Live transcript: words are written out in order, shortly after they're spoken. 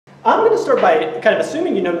I'm going to start by kind of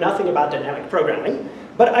assuming you know nothing about dynamic programming,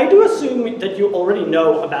 but I do assume that you already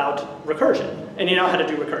know about recursion, and you know how to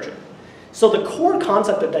do recursion. So the core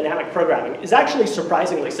concept of dynamic programming is actually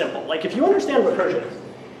surprisingly simple. Like if you understand recursion,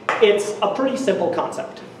 it's a pretty simple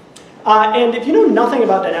concept. And if you know nothing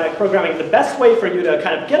about dynamic programming, the best way for you to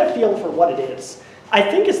kind of get a feel for what it is, I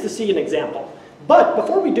think, is to see an example. But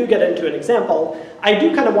before we do get into an example, I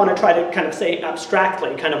do kind of want to try to kind of say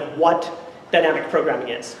abstractly kind of what dynamic programming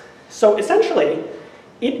is. So essentially,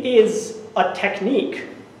 it is a technique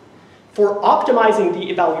for optimizing the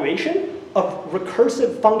evaluation of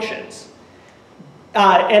recursive functions.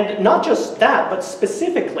 And not just that, but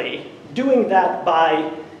specifically doing that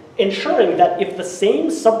by ensuring that if the same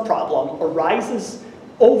subproblem arises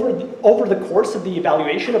over the course of the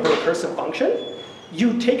evaluation of a recursive function,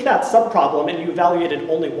 you take that subproblem and you evaluate it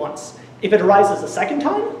only once. If it arises a second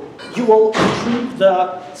time, you will retrieve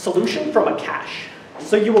the solution from a cache.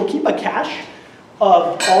 So you will keep a cache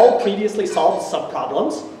of all previously solved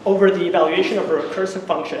subproblems over the evaluation of a recursive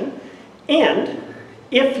function. And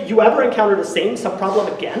if you ever encounter the same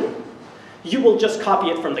subproblem again, you will just copy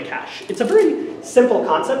it from the cache. It's a very simple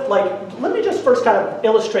concept. Like, let me just first kind of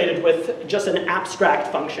illustrate it with just an abstract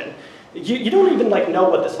function. You don't even like know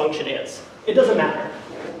what this function is. It doesn't matter.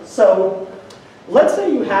 So let's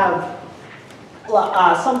say you have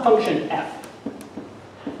some function f.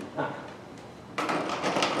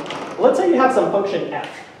 Let's say you have some function f.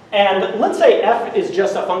 And let's say f is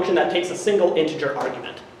just a function that takes a single integer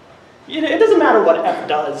argument. It doesn't matter what f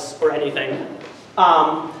does or anything.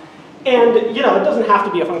 And it doesn't have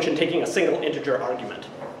to be a function taking a single integer argument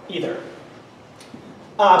either.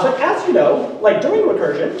 But as you know, like during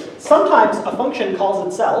recursion, sometimes a function calls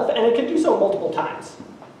itself, and it can do so multiple times.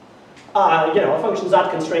 A function is not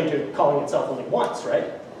constrained to calling itself only once,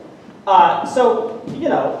 right?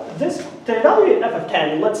 To evaluate f of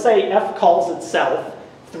 10, let's say f calls itself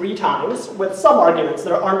 3 times with some arguments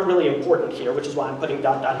that aren't really important here, which is why I'm putting ...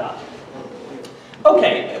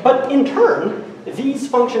 Okay, but in turn, these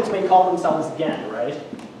functions may call themselves again, right?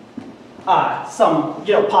 Some,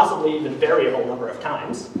 possibly even variable number of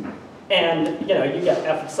times. And, you get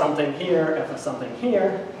f of something here, f of something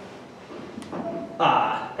here,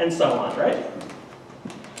 and so on, right?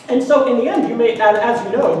 And so in the end, you may, as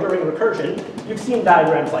you know, during recursion, you've seen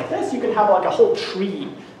diagrams like this. You can have like a whole tree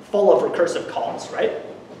full of recursive calls, right?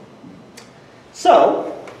 So,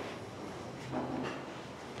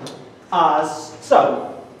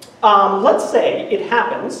 let's say it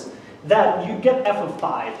happens that you get f of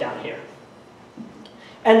 5 down here.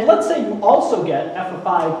 And let's say you also get f of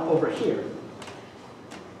 5 over here.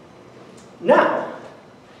 Now,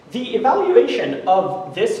 the evaluation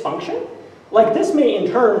of this function, like this may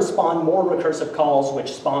in turn spawn more recursive calls,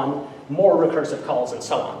 which spawn more recursive calls, and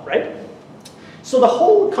so on, right? So the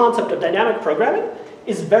whole concept of dynamic programming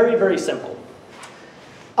is very, very simple.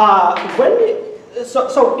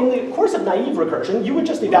 So in the course of naive recursion, you would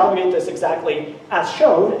just evaluate this exactly as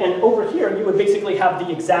shown, and over here you would basically have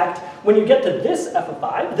the exact, when you get to this f of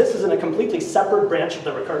 5, this is in a completely separate branch of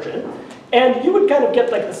the recursion, and you would kind of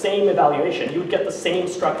get like the same evaluation. You would get the same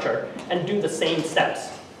structure and do the same steps.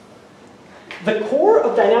 The core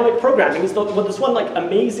of dynamic programming is this one like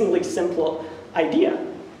amazingly simple idea,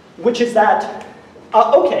 which is that,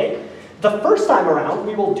 okay, the first time around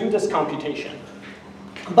we will do this computation.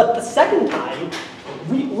 But the second time,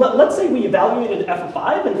 let's say we evaluated f of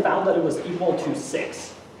 5 and found that it was equal to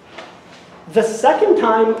 6. The second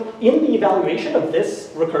time in the evaluation of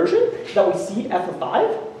this recursion that we see f of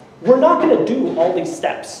 5, we're not going to do all these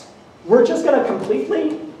steps. We're just going to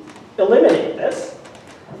completely eliminate this,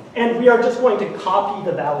 and we are just going to copy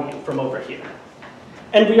the value from over here.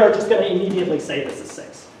 And we are just going to immediately say this is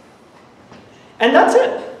 6. And that's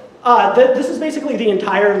it. This is basically the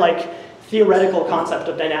entire theoretical concept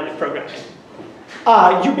of dynamic programming.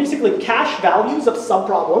 You basically cache values of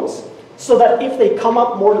subproblems so that if they come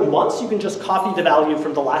up more than once, you can just copy the value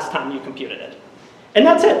from the last time you computed it. And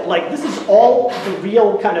that's it. Like, this is all the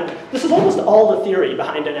real this is almost all the theory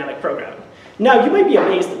behind dynamic programming. Now, you might be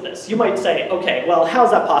amazed at this. You might say, okay, well,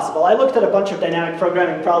 how's that possible? I looked at a bunch of dynamic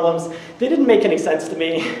programming problems. They didn't make any sense to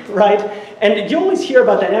me, right? And you always hear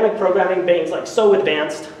about dynamic programming being like so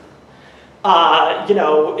advanced.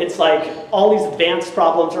 It's like all these advanced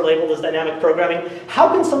problems are labeled as dynamic programming. How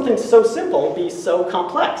can something so simple be so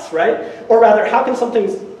complex, right? Or rather, how can something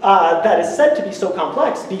that is said to be so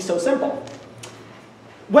complex be so simple?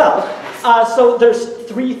 Well, so there's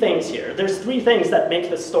 3 things here. There's 3 things that make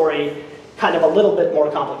this story kind of a little bit more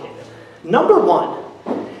complicated. Number 1,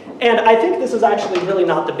 and I think this is actually really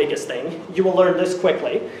not the biggest thing. You will learn this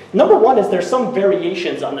quickly. Number 1 is there's some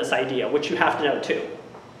variations on this idea, which you have to know too.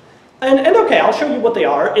 And okay, I'll show you what they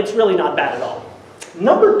are. It's really not bad at all.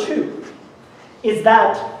 Number 2 is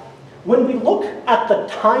that when we look at the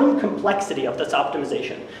time complexity of this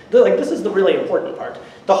optimization, this is the really important part.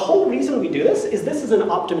 The whole reason we do this is an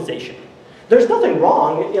optimization. There's nothing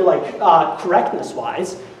wrong,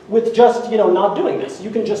 correctness-wise, with just not doing this. You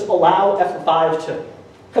can just allow f5 to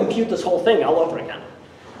compute this whole thing all over again.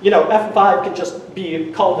 f5 can just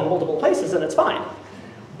be called in multiple places and it's fine.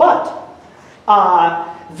 But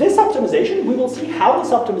this optimization, we will see how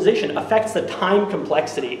this optimization affects the time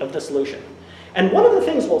complexity of the solution. And one of the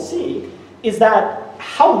things we'll see is that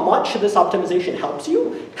how much this optimization helps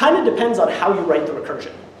you kind of depends on how you write the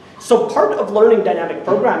recursion. So part of learning dynamic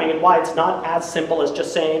programming and why it's not as simple as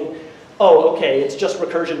just saying, oh, okay, it's just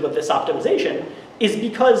recursion with this optimization, is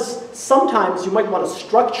because sometimes you might want to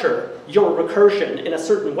structure your recursion in a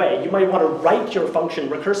certain way. You might want to write your function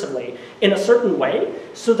recursively in a certain way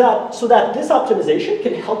so that this optimization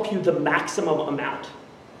can help you the maximum amount.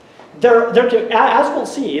 As we'll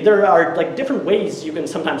see, there are different ways you can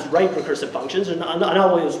sometimes write recursive functions, and not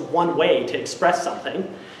always one way to express something.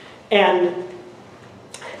 And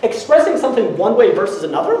expressing something one way versus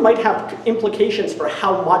another might have implications for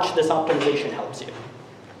how much this optimization helps you.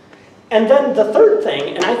 And then the third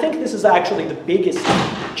thing, and I think this is actually the biggest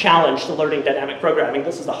challenge to learning dynamic programming,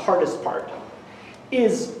 this is the hardest part,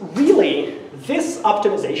 is really this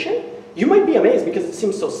optimization. You might be amazed because it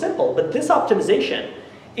seems so simple, but this optimization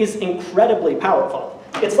is incredibly powerful.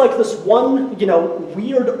 It's like this one,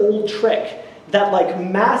 weird old trick that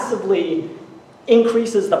massively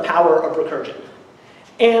increases the power of recursion.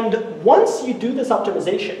 And once you do this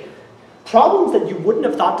optimization, problems that you wouldn't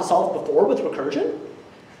have thought to solve before with recursion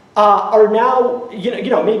are now,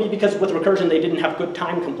 maybe because with recursion they didn't have good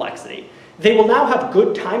time complexity. They will now have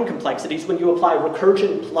good time complexities when you apply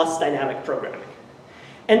recursion plus dynamic programming.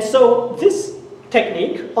 And so this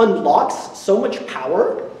technique unlocks so much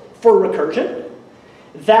power for recursion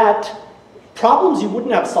that problems you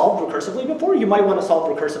wouldn't have solved recursively before, you might want to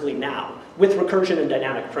solve recursively now with recursion and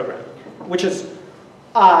dynamic programming, which is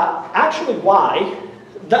actually why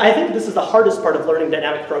I think this is the hardest part of learning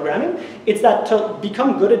dynamic programming. It's that to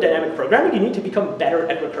become good at dynamic programming, you need to become better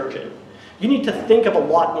at recursion. You need to think of a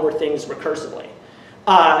lot more things recursively.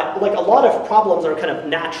 A lot of problems are kind of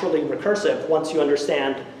naturally recursive once you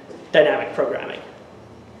understand dynamic programming.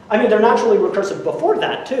 I mean, they're naturally recursive before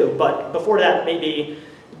that too, but before that maybe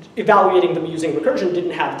evaluating them using recursion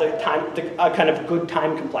didn't have the kind of good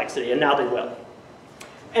time complexity, and now they will.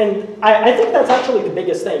 And I think that's actually the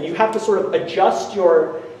biggest thing. You have to sort of adjust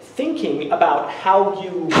your thinking about how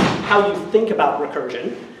you think about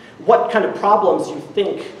recursion, what kind of problems you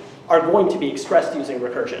think are going to be expressed using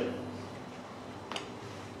recursion.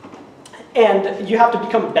 And you have to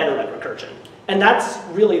become better at recursion. And that's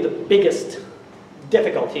really the biggest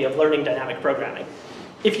difficulty of learning dynamic programming.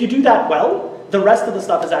 If you do that well, the rest of the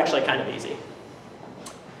stuff is actually kind of easy.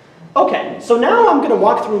 Okay, so now I'm going to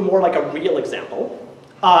walk through more like a real example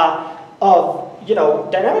of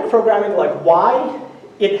dynamic programming, like why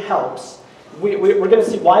it helps. We're going to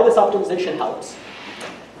see why this optimization helps.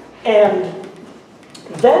 And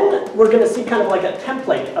then we're going to see kind of like a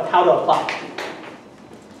template of how to apply it.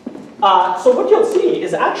 So what you'll see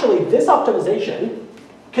is actually this optimization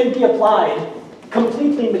can be applied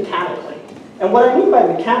completely mechanically. And what I mean by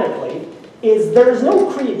mechanically is there is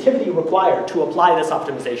no creativity required to apply this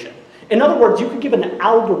optimization. In other words, you could give an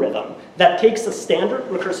algorithm that takes a standard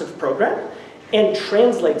recursive program and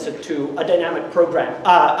translates it to a dynamic program,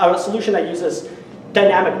 a solution that uses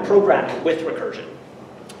dynamic programming with recursion.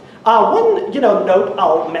 One note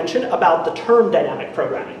I'll mention about the term dynamic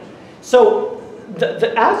programming. So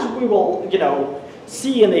as we will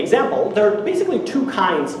see in the example, there are basically two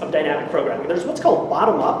kinds of dynamic programming. There's what's called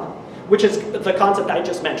bottom-up, which is the concept I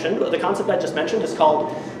just mentioned. The concept I just mentioned is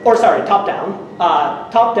called, or sorry, top-down.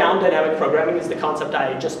 Top-down dynamic programming is the concept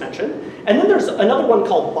I just mentioned. And then there's another one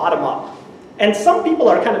called bottom-up. And some people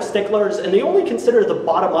are kind of sticklers, and they only consider the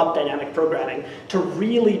bottom-up dynamic programming to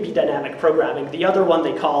really be dynamic programming. The other one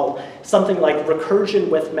they call something like recursion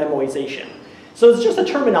with memoization. So it's just a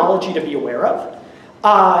terminology to be aware of.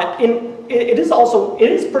 It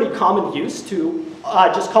is pretty common use to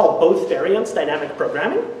just call both variants dynamic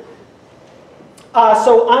programming.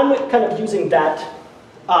 So I'm kind of using that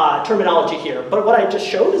terminology here. But what I just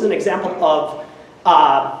showed is an example of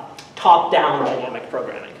top-down dynamic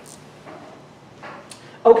programming.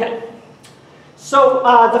 Okay, so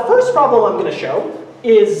the first problem I'm going to show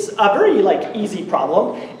is a very easy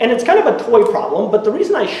problem, and it's kind of a toy problem, but the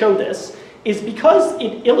reason I show this is because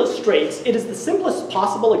it is the simplest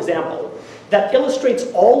possible example that illustrates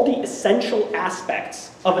all the essential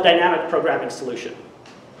aspects of a dynamic programming solution.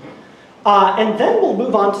 And then we'll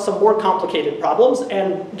move on to some more complicated problems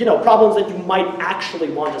and problems that you might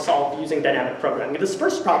actually want to solve using dynamic programming. This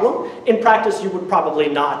first problem, in practice, you would probably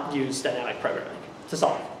not use dynamic programming to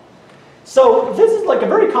solve. So this is like a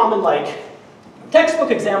very common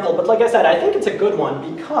textbook example, but like I said, I think it's a good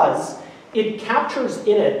one because it captures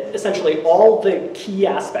in it essentially all the key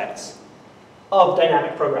aspects of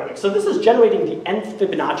dynamic programming. So this is generating the nth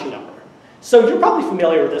Fibonacci number. So you're probably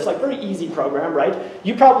familiar with this, very easy program, right?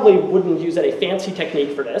 You probably wouldn't use any fancy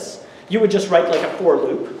technique for this. You would just write like a for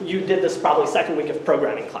loop. You did this probably second week of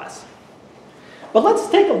programming class. But let's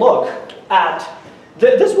take a look at,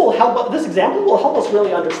 this example will help us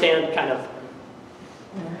really understand kind of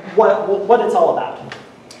what it's all about.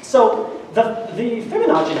 So the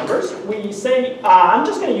Fibonacci numbers, we say, I'm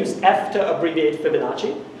just going to use f to abbreviate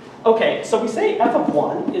Fibonacci. Okay, so we say f of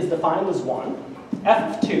 1 is defined as 1.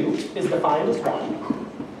 F of 2 is defined as 1,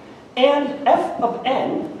 and f of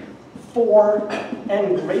n for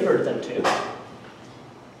n greater than 2.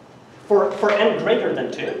 For n greater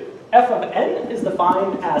than 2, f of n is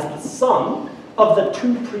defined as the sum of the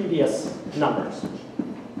two previous numbers.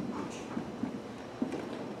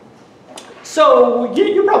 So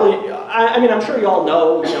you probably, I'm sure you all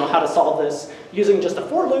know, how to solve this using just a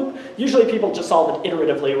for loop. Usually people just solve it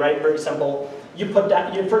iteratively, right? Very simple. You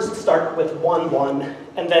first start with 1, 1,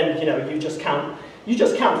 and then you just count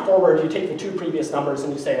forward. You take the two previous numbers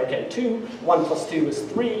and you say, okay, 2, 1 plus 2 is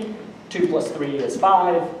 3, 2 plus 3 is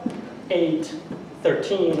 5, 8,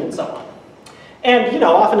 13, and so on. And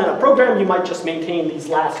often in a program you might just maintain these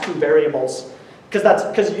last two variables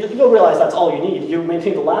because you'll realize that's all you need. You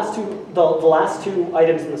maintain the last two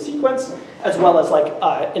items in the sequence, as well as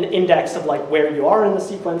an index of where you are in the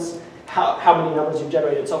sequence, how many numbers you've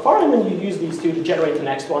generated so far, and then you use these two to generate the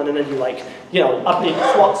next one, and then you update,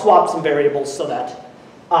 swap some variables so that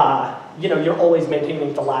you're always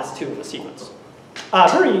maintaining the last two in the sequence.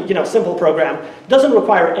 Very simple program, doesn't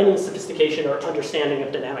require any sophistication or understanding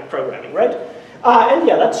of dynamic programming, right? And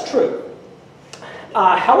yeah, that's true.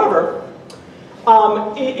 However,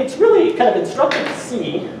 it's really kind of instructive to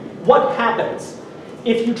see what happens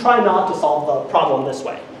if you try not to solve the problem this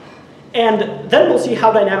way. And then we'll see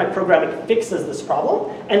how dynamic programming fixes this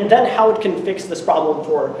problem, and then how it can fix this problem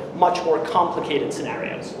for much more complicated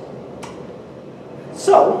scenarios.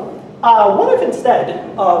 So, what if instead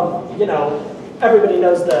of, everybody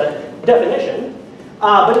knows the definition,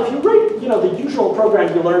 but if you write, the usual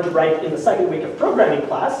program you learned to write in the second week of programming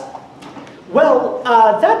class, well,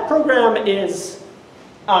 that program is,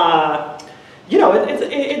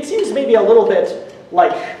 it seems maybe a little bit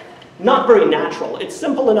not very natural. It's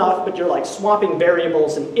simple enough, but you're swapping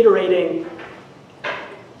variables and iterating.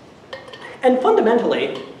 And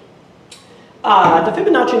fundamentally, the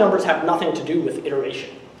Fibonacci numbers have nothing to do with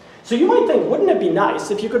iteration. So you might think, wouldn't it be nice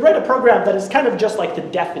if you could write a program that is kind of just like the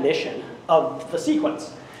definition of the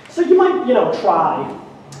sequence? So you might, try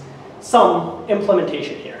some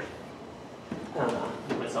implementation here.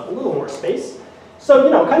 Give myself a little more space. So,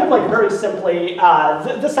 kind of very simply,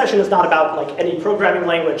 this session is not about any programming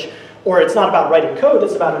language, or it's not about writing code,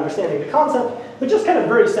 it's about understanding the concept, but just kind of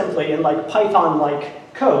very simply in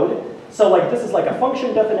Python-like code. So this is a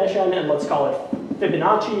function definition, and let's call it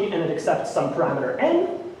Fibonacci, and it accepts some parameter n.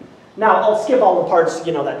 Now, I'll skip all the parts,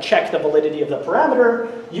 that check the validity of the parameter.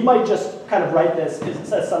 You might just kind of write this, it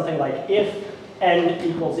says something like if n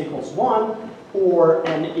equals 1, or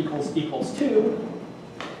n equals 2,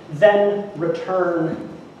 then return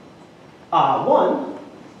 1.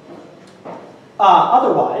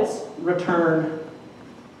 Otherwise, return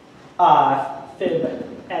fib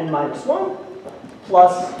n minus 1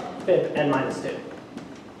 plus fib n minus 2.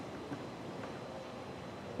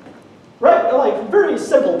 Right? Very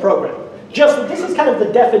simple program. Just this is kind of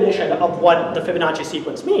the definition of what the Fibonacci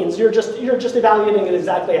sequence means. You're just evaluating it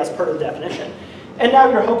exactly as per the definition. And now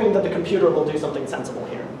you're hoping that the computer will do something sensible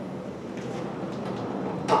here.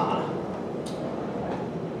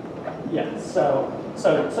 Yeah, so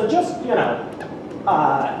just,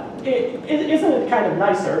 isn't it kind of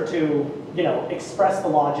nicer to, express the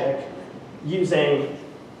logic using,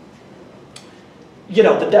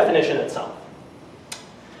 the definition itself?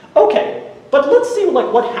 Okay, but let's see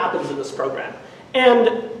what happens in this program.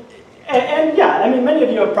 And yeah, many of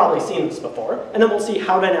you have probably seen this before, and then we'll see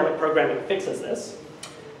how dynamic programming fixes this.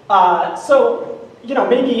 So,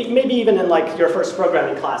 maybe even in your first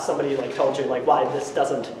programming class, somebody told you why this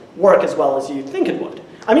doesn't work as well as you think it would.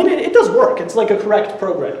 It does work. It's a correct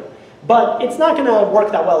program, but it's not going to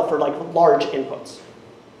work that well for large inputs.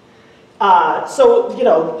 So,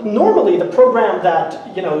 normally the program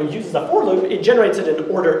that, uses a for loop, it generates it in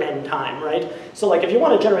order n time, right? So like if you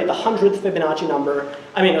want to generate the 100th Fibonacci number,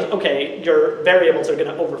 I mean, okay, your variables are going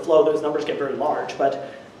to overflow, those numbers get very large, but,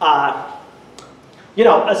 like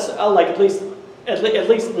at least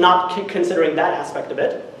not considering that aspect of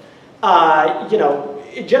it,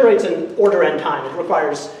 it generates in order n time. It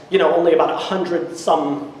requires, only about 100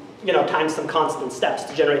 some, times some constant steps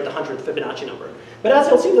to generate the 100th Fibonacci number. But as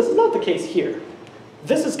you'll see, this is not the case here.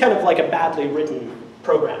 This is kind of like a badly written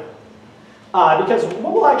program. Because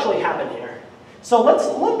what will actually happen here? So let's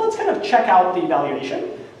kind of check out the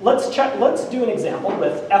evaluation. Let's do an example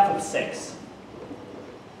with f of 6.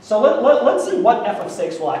 So let's see what f of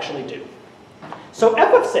 6 will actually do. So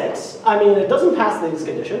f of 6, I mean, it doesn't pass these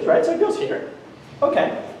conditions, right? So it goes here.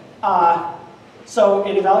 Okay. So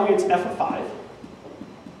it evaluates f of 5.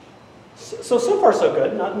 So far so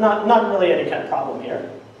good. Not really any kind of problem here.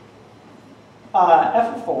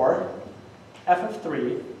 F of 4, f of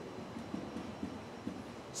 3.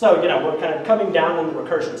 So, we're kind of coming down in the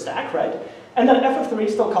recursion stack, right? And then f of 3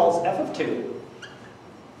 still calls f of 2.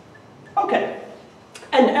 Okay.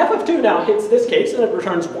 And f of 2 now hits this case and it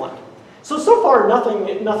returns 1. So far nothing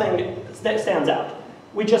stands out.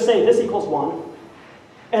 We just say this equals 1.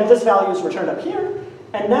 And this value is returned up here.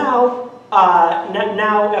 And now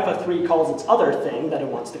f of 3 calls its other thing that it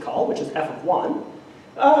wants to call, which is f of 1.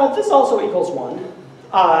 This also equals 1,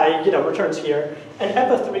 returns here, and f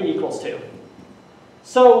of 3 equals 2.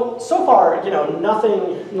 So far,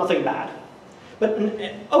 nothing bad. But,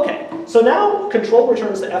 okay, so now control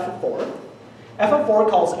returns to f of 4. F of 4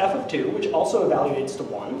 calls f of 2, which also evaluates to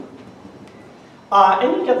 1.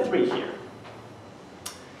 And you get 3 here.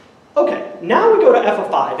 Okay, now we go to f of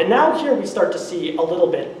 5, and now here we start to see a little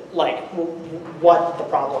bit like what the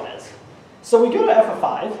problem is. So we go to f of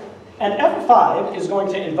 5, and f of 5 is going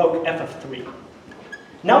to invoke f of 3.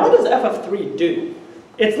 Now what does f of 3 do?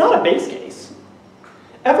 It's not a base case.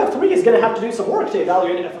 F of 3 is going to have to do some work to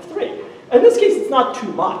evaluate f of 3. In this case, it's not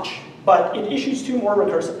too much, but it issues 2 more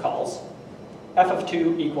recursive calls. F of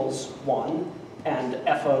 2 equals 1, and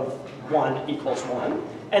f of 1 equals 1.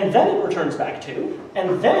 And then it returns back 2,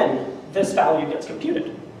 and then this value gets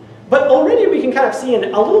computed. But already we can kind of see a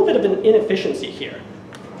little bit of an inefficiency here,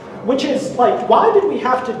 which is like, why did we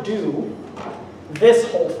have to do this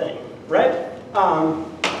whole thing, right? Hard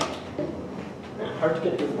to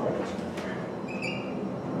get good markers.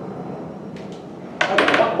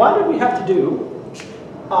 Okay, why did we have to do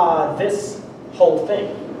this whole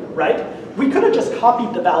thing, right? We could have just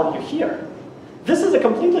copied the value here. This is a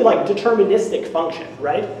completely like deterministic function,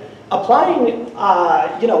 right? Applying,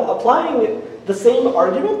 applying the same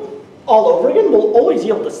argument all over again will always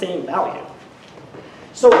yield the same value.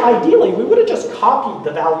 So ideally, we would have just copied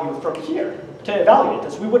the value from here to evaluate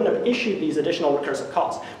this. We wouldn't have issued these additional recursive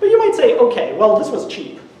calls. But you might say, okay, well, this was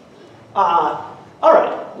cheap. All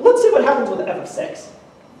right, let's see what happens with f of 6.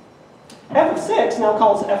 F of 6 now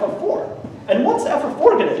calls f of 4. And what's f of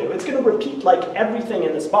 4 going to do? It's going to repeat like everything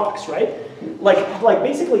in this box, right? Like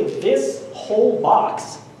basically this whole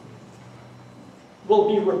box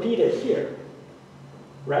will be repeated here,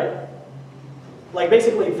 right? Like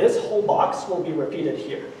basically this whole box will be repeated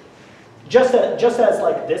here. Just as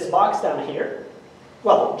like this box down here,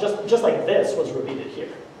 well, just like this was repeated here,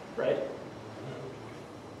 right?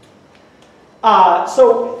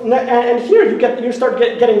 And here you start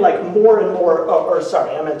getting like more and more, or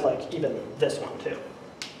sorry, I meant like even this one too.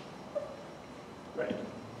 Right,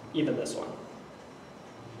 even this one.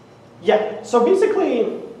 Yeah, so basically,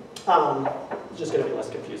 it's just going to be less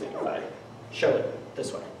confusing if I show it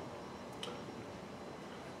this way.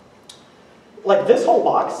 Like this whole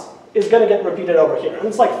box is going to get repeated over here. And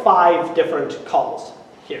it's like 5 different calls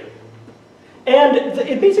here. And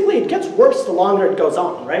it basically, it gets worse the longer it goes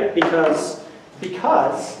on, right? Because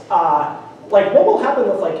like what will happen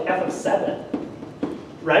with like f of 7,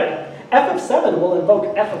 right? F of 7 will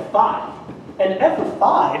invoke f of 5. And f of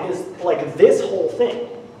 5 is like this whole thing.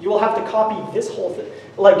 You will have to copy this whole thing.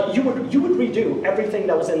 Like you would redo everything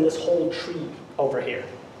that was in this whole tree over here.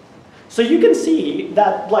 So you can see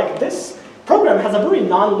that like this program has a very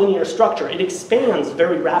nonlinear structure. It expands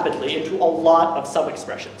very rapidly into a lot of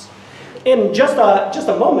sub-expressions. In just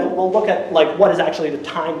a moment, we'll look at like what is actually the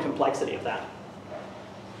time complexity of that.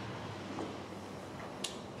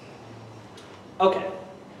 Okay.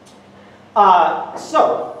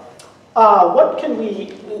 What can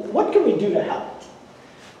we do to help?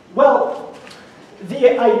 Well,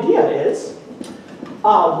 the idea is,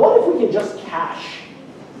 what if we can just cache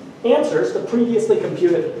answers to previously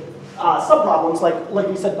computed subproblems like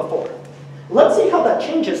we said before? Let's see how that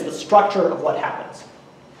changes the structure of what happens.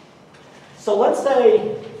 So let's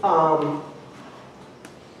say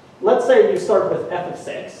you start with f of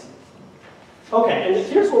 6. Okay, and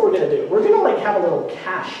here's what we're going to do. We're going to like have a little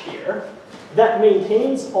cache here that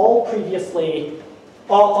maintains all previously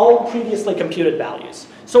computed values.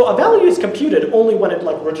 So a value is computed only when it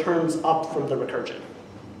like returns up from the recursion.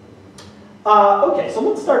 Okay, so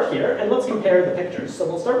let's start here and let's compare the pictures. So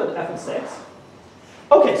we'll start with f of 6.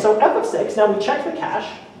 Okay, so f of 6, now we check the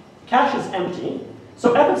cache. Cache is empty.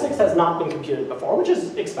 So f of 6 has not been computed before, which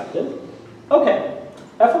is expected. Okay,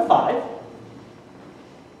 f of 5.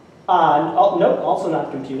 Nope, also not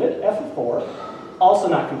computed. F of 4, also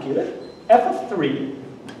not computed. F of 3,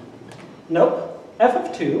 nope. F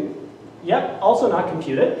of 2, yep, also not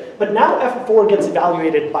computed. But now f of 4 gets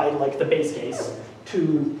evaluated by like the base case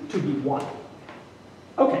to be 1.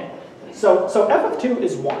 Okay, so f of 2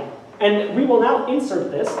 is 1. And we will now insert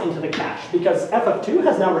this into the cache because f of 2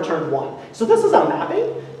 has now returned 1. So this is a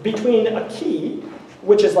mapping between a key,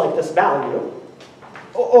 which is like this value,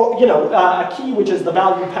 or a key which is the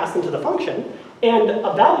value passed into the function, and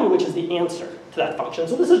a value which is the answer to that function.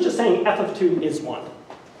 So this is just saying f of 2 is 1.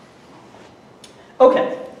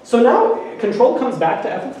 Okay, so now control comes back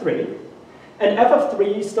to f of 3, and f of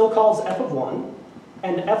 3 still calls f of 1,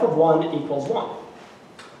 and f of 1 equals 1.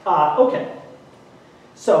 Okay,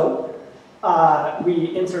 so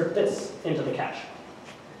we insert this into the cache.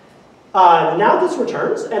 Now this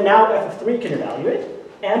returns, and now f of 3 can evaluate,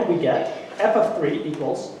 and we get f of 3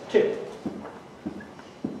 equals 2.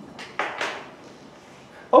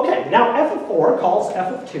 Okay, now f of 4 calls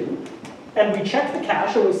f of 2, and we check the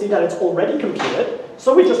cache and we see that it's already computed,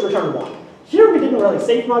 so we just return 1. Here we didn't really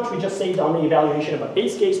save much, we just saved on the evaluation of a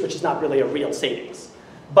base case, which is not really a real savings.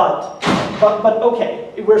 But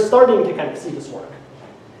okay, we're starting to kind of see this work.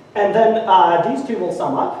 And then these two will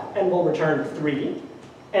sum up, and we'll return 3.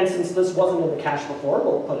 And since this wasn't in the cache before,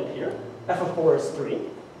 we'll put it here. F of 4 is 3.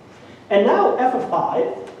 And now f of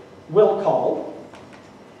 5 will call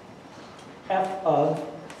f of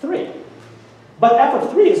 3. But f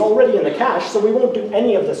of 3 is already in the cache, so we won't do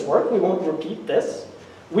any of this work. We won't repeat this.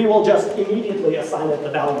 We will just immediately assign it the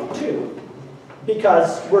value 2,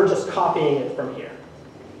 because we're just copying it from here,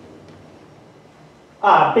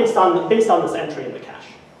 based on this entry in the cache.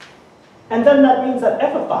 And then that means that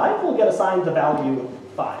f of 5 will get assigned the value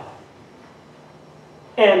 5.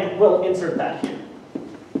 And we'll insert that here.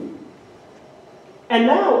 And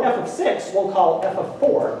now f of 6 we'll call f of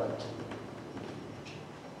 4.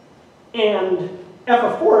 And f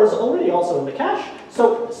of 4 is already also in the cache.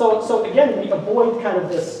 So again, we avoid kind of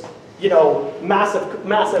this,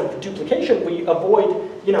 massive duplication. We avoid,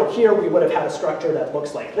 here we would have had a structure that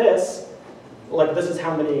looks like this. Like this is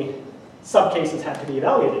how many subcases have to be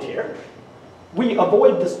evaluated here. We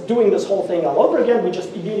avoid doing this whole thing all over again. We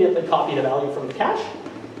just immediately copy the value from the cache.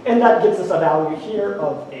 And that gives us a value here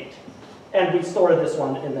of 8. And we store this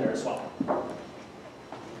one in there as well.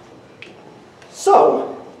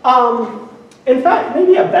 So, in fact,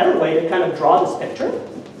 maybe a better way to kind of draw this picture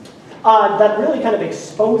that really kind of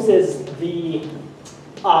exposes the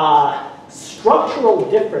structural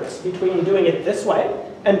difference between doing it this way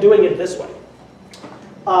and doing it this way.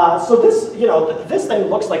 So this, this thing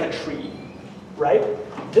looks like a tree, right?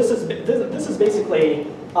 This is basically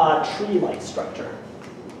a tree-like structure.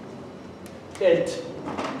 It,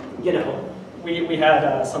 we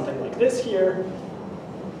had something like this here,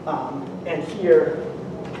 and here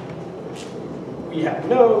we have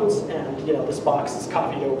nodes, and this box is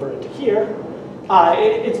copied over into here.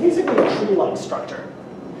 It's basically a tree-like structure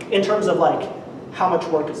in terms of like how much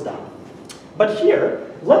work is done. But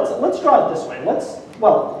here, let's draw it this way.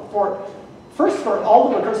 First for all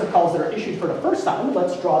the recursive calls that are issued for the first time,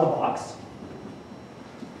 let's draw the box.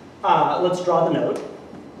 Let's draw the node.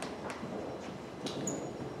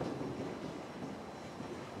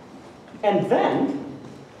 And then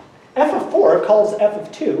f of 4 calls f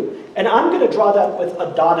of 2, and I'm going to draw that with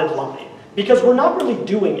a dotted line, because we're not really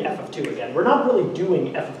doing f of 2 again. We're not really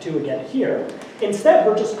doing f of 2 again here. Instead,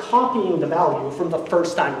 we're just copying the value from the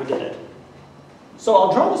first time we did it. So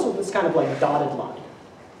I'll draw this with this kind of like dotted line.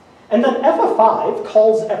 And then f of 5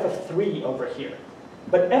 calls f of 3 over here.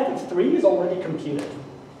 But f of 3 is already computed.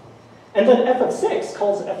 And then f of 6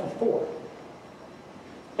 calls f of 4.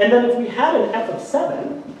 And then if we had an f of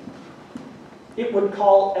 7, it would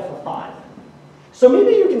call f of 5. So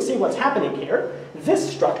maybe you can see what's happening here. This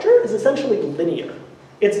structure is essentially linear.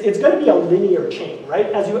 It's going to be a linear chain, right?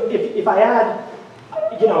 If I add,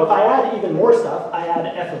 if I add even more stuff, I add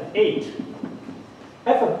f of 8.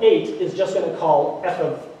 F of 8 is just going to call f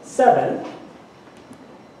of 7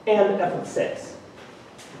 and f of 6.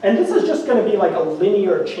 And this is just going to be like a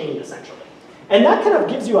linear chain, essentially. And that kind of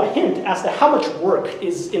gives you a hint as to how much work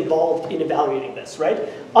is involved in evaluating this, right?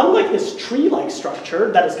 Unlike this tree-like structure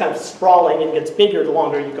that is kind of sprawling and gets bigger the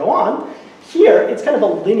longer you go on, here it's kind of a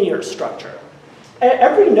linear structure.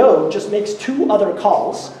 Every node just makes two other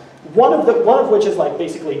calls, one of which is like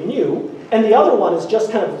basically new, and the other one is just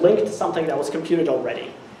kind of linked to something that was computed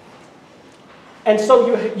already. And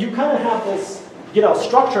so you kind of have this,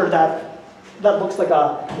 structure that looks like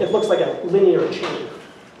a linear chain.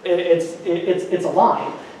 It's a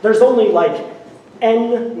line. There's only like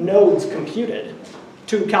n nodes computed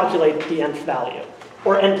to calculate the nth value,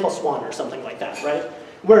 or n plus 1 or something like that, right?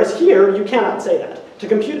 Whereas here, you cannot say that. To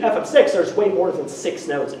compute f of 6, there's way more than 6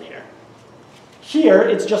 nodes in here. Here,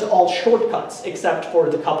 it's just all shortcuts, except for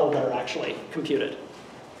the couple that are actually computed.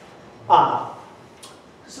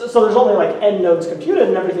 So there's only like n nodes computed,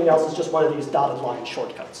 and everything else is just one of these dotted line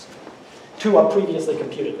shortcuts to a previously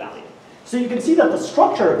computed value. So you can see that the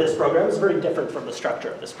structure of this program is very different from the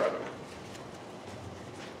structure of this program.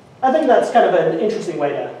 I think that's kind of an interesting way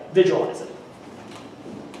to visualize it.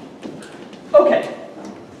 Okay.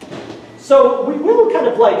 So we will kind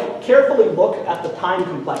of like carefully look at the time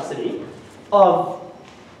complexity of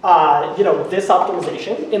this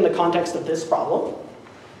optimization in the context of this problem.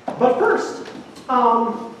 But first,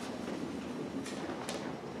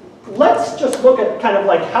 let's just look at kind of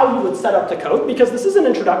like how you would set up the code, because this is an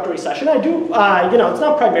introductory session. I do, it's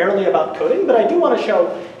not primarily about coding, but I do want to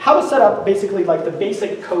show how to set up basically like the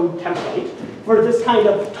basic code template for this kind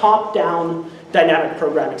of top-down dynamic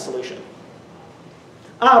programming solution.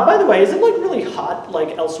 By the way, is it like really hot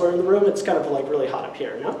like elsewhere in the room? It's kind of like really hot up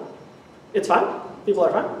here, no? It's fine? People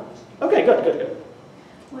are fine? Okay, good, good, good.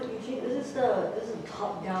 Well, Eugene, this is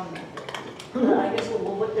top-down method. I guess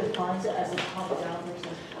what defines it as a top-down versus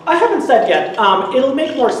top-down? I haven't said yet. It'll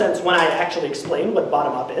make more sense when I actually explain what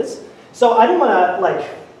bottom-up is. So I don't want to like,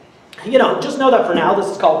 just know that for now this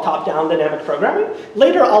is called top-down dynamic programming.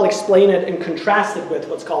 Later I'll explain it and contrast it with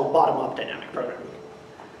what's called bottom-up dynamic programming.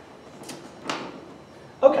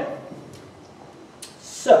 Okay.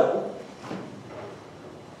 So,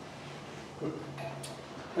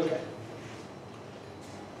 okay.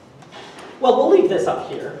 Well, we'll leave this up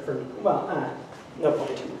here for, well, no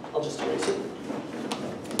point. I'll just erase it.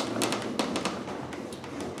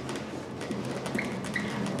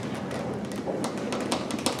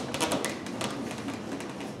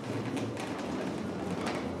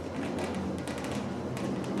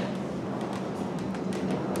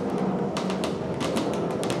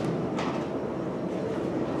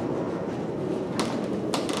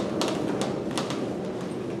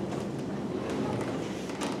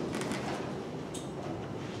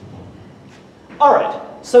 All right,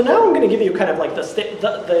 so now I'm going to give you kind of like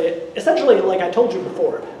essentially, like I told you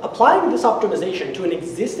before, applying this optimization to an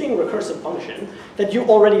existing recursive function that you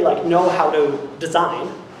already like know how to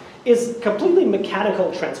design is completely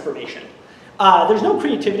mechanical transformation. There's no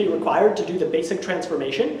creativity required to do the basic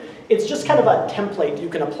transformation. It's just kind of a template you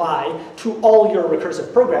can apply to all your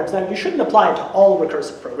recursive programs. Now, you shouldn't apply it to all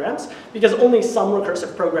recursive programs, because only some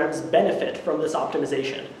recursive programs benefit from this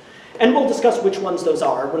optimization. And we'll discuss which ones those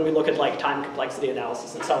are when we look at like time complexity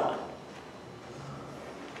analysis and so on.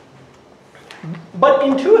 But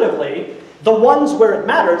intuitively, the ones where it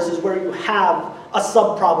matters is where you have a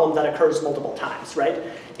subproblem that occurs multiple times, right?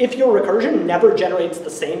 If your recursion never generates the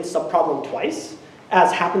same subproblem twice,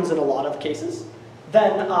 as happens in a lot of cases,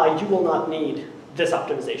 then you will not need this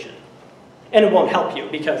optimization. And it won't help you,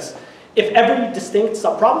 because if every distinct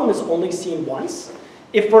subproblem is only seen once,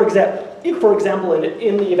 if for example,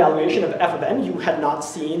 in the evaluation of f of n, you had not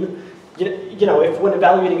seen, if when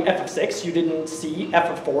evaluating f of 6, you didn't see f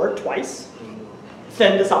of 4 twice,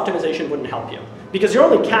 then this optimization wouldn't help you. Because you're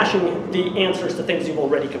only caching the answers to things you've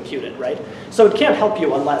already computed, right? So it can't help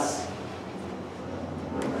you unless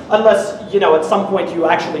at some point you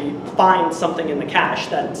actually find something in the cache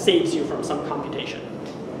that saves you from some computation.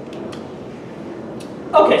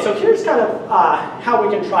 Okay, so here's kind of how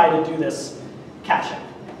we can try to do this caching.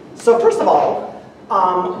 So first of all,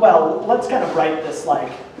 well, let's kind of write this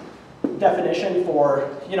like definition for,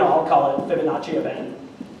 I'll call it Fibonacci of n.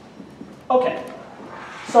 Okay,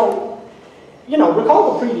 so,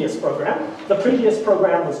 recall the previous program. The previous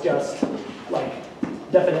program was just like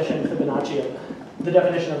the definition of the Fibonacci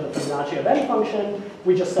of n function.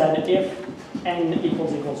 We just said if n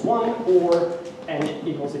equals 1 or n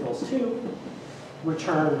equals 2,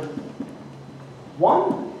 return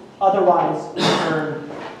 1. Otherwise, return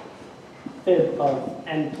fib of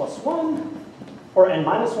n plus 1, or n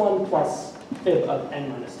minus 1 plus fib of n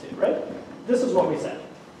minus 2, right? This is what we said.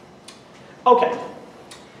 Okay,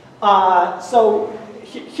 so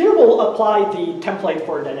here we'll apply the template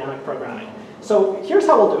for dynamic programming. So here's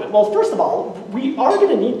how we'll do it. Well, first of all, we are going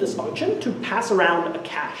to need this function to pass around a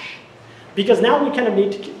cache, because now we kind of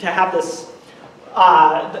need to have this,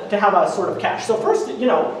 to have a sort of cache. So first,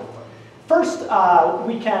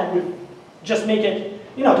 we can just make it,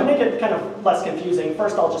 to make it kind of less confusing.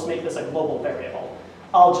 First, I'll just make this a global variable.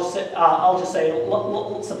 I'll just say,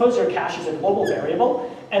 suppose your cache is a global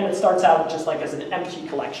variable, and it starts out just like as an empty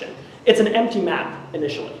collection. It's an empty map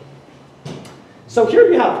initially. So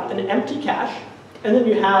here you have an empty cache, and then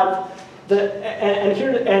you have and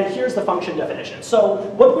here's the function definition. So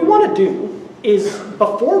what we want to do is,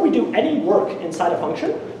 before we do any work inside a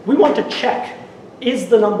function, we want to check, is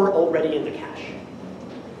the number already in the cache?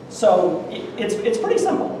 So it's pretty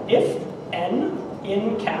simple. If n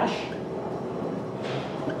in cache,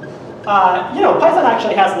 Python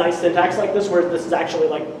actually has nice syntax like this, where this is actually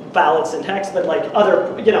like valid syntax, but like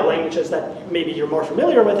other languages that maybe you're more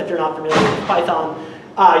familiar with, if you're not familiar with Python,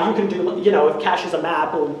 you can do, if cache is a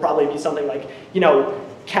map, it will probably be something like,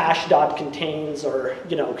 cache.contains or,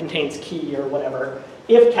 contains key or whatever,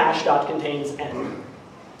 if cache.contains n,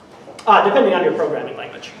 depending on your programming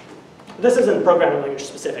language. This isn't programming language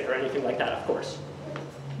specific or anything like that, of course.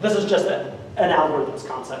 This is just an algorithms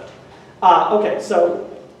concept. Okay, so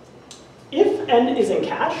if n is in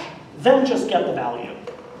cache, then just get the value.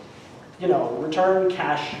 Return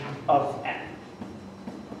cache of n.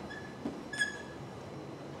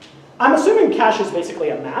 I'm assuming cache is basically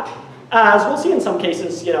a map. As we'll see in some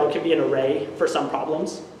cases, it can be an array for some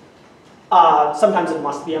problems. Sometimes it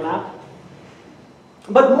must be a map.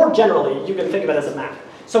 But more generally, you can think of it as a map.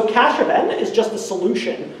 So cache of n is just the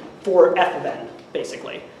solution for f of n,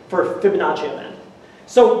 basically, for Fibonacci of n.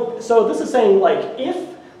 So this is saying, like, if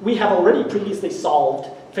we have already previously solved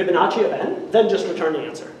Fibonacci of n, then just return the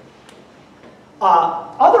answer.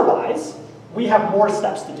 Otherwise, we have more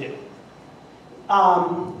steps to do.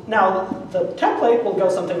 Now, the template will go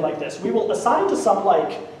something like this. We will assign to some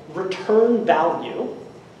return value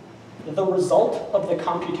the result of the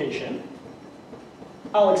computation.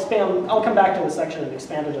 I'll come back to this section and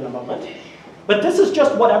expand it in a moment. But this is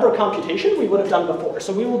just whatever computation we would have done before.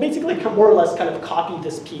 So we will basically more or less kind of copy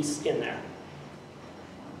this piece in there.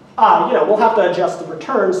 We'll have to adjust the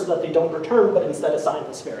returns so that they don't return, but instead assign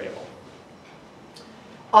this variable.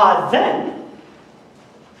 Then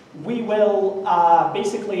we will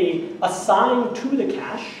basically assign to the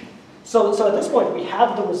cache. So at this point, we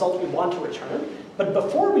have the result we want to return. But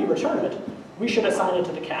before we return it, we should assign it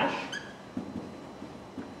to the cache,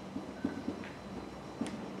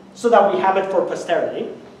 so that we have it for posterity.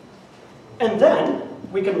 And then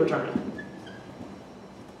we can return it.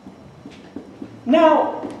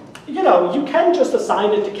 Now, you can just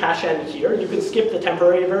assign it to cache n here. You can skip the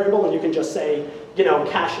temporary variable, and you can just say,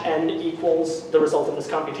 cache n equals the result of this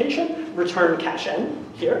computation, return cache n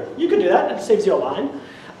here. You can do that. It saves you a line.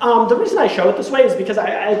 The reason I show it this way is because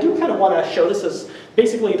I do kind of want to show this as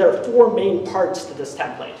basically there are 4 main parts to this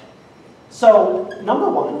template. So number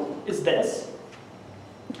 1 is this,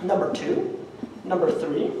 number 2, number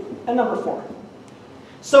 3, and number 4.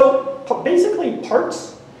 So basically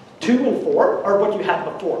parts 2 and 4 are what you had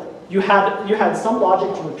before. You had some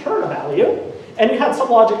logic to return a value, and you had some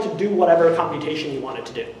logic to do whatever computation you wanted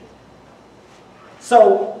to do.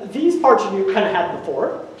 So these parts you kind of had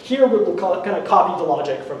before. Here we will kind of copy the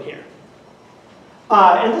logic from here.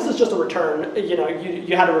 And this is just a return.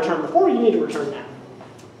 You had a return before, you need to return now.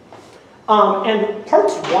 And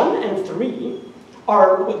parts 1 and 3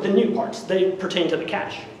 are the new parts. They pertain to the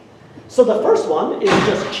cache. So the first one is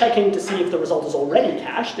just checking to see if the result is already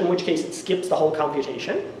cached, in which case it skips the whole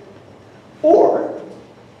computation. Or,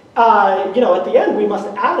 at the end, we must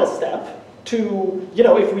add a step to,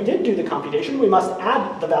 if we did do the computation, we must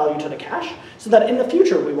add the value to the cache so that in the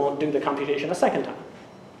future we won't do the computation a second time.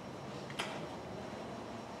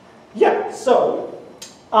 Yeah, so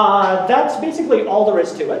that's basically all there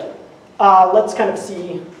is to it. Let's kind of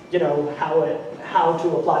see, how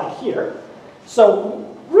to apply it here.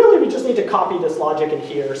 So really, we just need to copy this logic in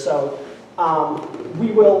here. So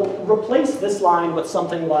we will replace this line with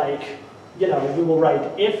something like, we will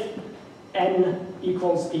write if n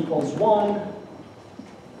equals 1,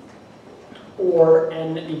 or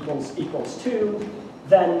n equals 2,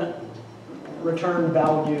 then return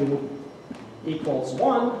value equals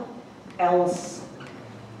 1, else,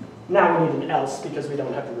 now we need an else because we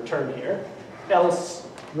don't have the return here, else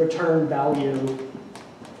return value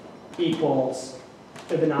equals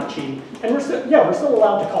Fibonacci. And we're still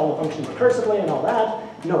allowed to call the function recursively and all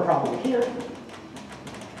that, no problem here.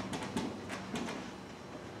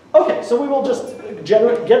 Okay, so we will just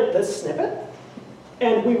get this snippet,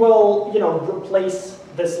 and we will, replace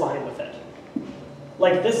this line with it.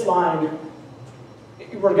 Like this line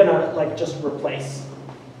we're gonna like just replace.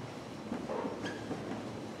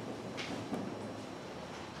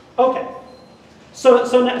 Okay.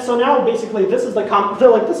 So now basically this is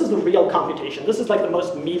this is the real computation. This is like the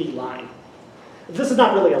most meaty line. This is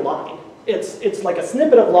not really a line. It's like a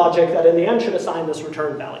snippet of logic that in the end should assign this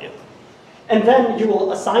return value. And then you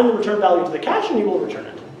will assign the return value to the cache and you will return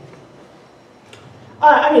it.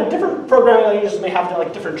 I mean, different programming languages may have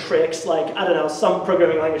like different tricks. Like, I don't know, some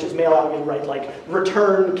programming languages may allow you to write like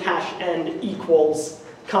return cache end equals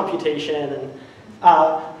computation. And,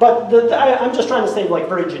 but I'm just trying to stay like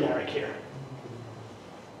very generic here.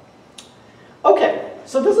 Okay,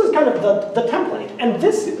 so this is kind of the template. And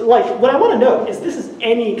this, like, what I want to note is this is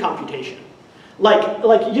any computation. Like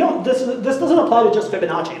you don't, this doesn't apply to just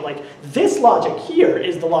Fibonacci. Like, this logic here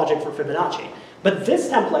is the logic for Fibonacci. But this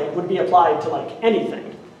template would be applied to like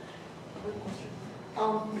anything.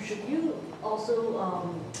 Should you also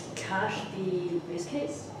cache the base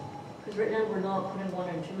case? Because right now we're not putting 1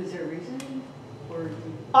 and 2. Is there a reason? Or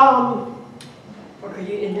could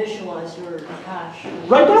you initialize your cache?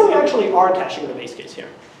 Right now we actually are caching the base case here.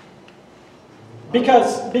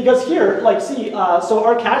 Because here, like, see, so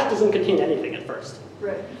our cache doesn't contain anything at first.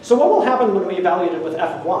 Right. So what will happen when we evaluate it with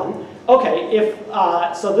f of 1? Okay, if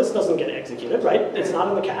so this doesn't get executed, right? It's not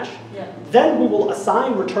in the cache. Yeah. Then we will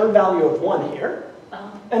assign return value of 1 here,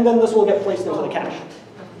 and then this will get placed into the cache.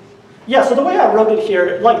 Yeah, so the way I wrote it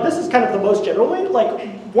here, like this is kind of the most general way. Like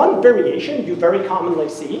one variation you very commonly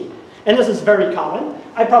see, and this is very common.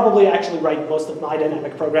 I probably actually write most of my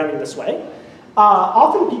dynamic programming this way.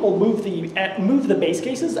 Often people move the base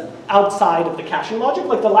cases outside of the caching logic.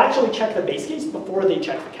 Like they'll actually check the base case before they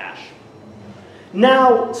check the cache.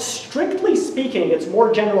 Now, strictly speaking, it's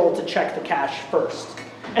more general to check the cache first.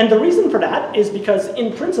 And the reason for that is because,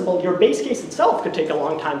 in principle, your base case itself could take a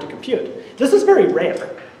long time to compute. This is very rare.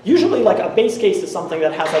 Usually, like a base case is something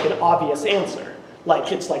that has like an obvious answer,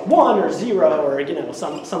 like it's like 1 or 0 or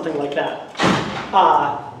something like that.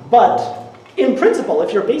 But in principle,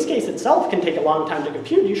 if your base case itself can take a long time to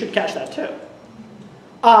compute, you should cache that too.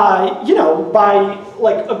 By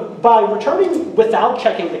returning without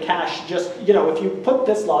checking the cache, just, if you put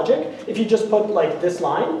this logic, if you just put like this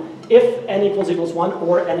line, if n equals 1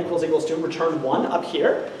 or n equals 2, return 1 up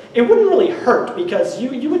here, it wouldn't really hurt because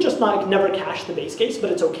you would just never cache the base case,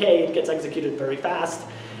 but it's okay, it gets executed very fast.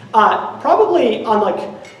 Probably on like,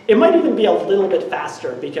 it might even be a little bit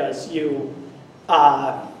faster because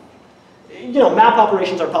map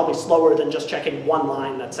operations are probably slower than just checking one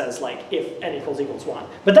line that says like if n equals 1.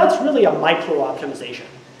 But that's really a micro optimization.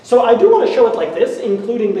 So I do want to show it like this,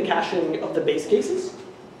 including the caching of the base cases,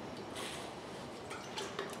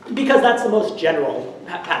 because that's the most general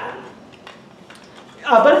pattern.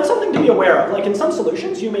 But it's something to be aware of. Like in some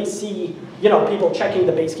solutions, you may see people checking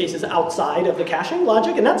the base cases outside of the caching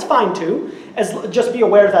logic, and that's fine too. Just be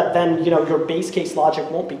aware that then your base case logic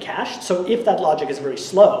won't be cached. So if that logic is very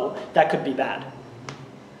slow, that could be bad.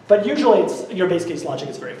 But usually, your base case logic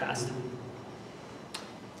is very fast.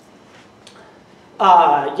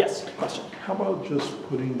 Yes, question. How about just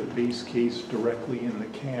putting the base case directly in the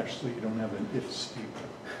cache so you don't have an if statement?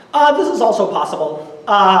 This is also possible.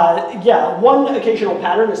 Yeah, one occasional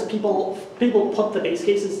pattern is people put the base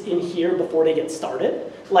cases in here before they get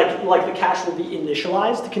started. Like the cache will be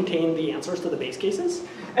initialized to contain the answers to the base cases.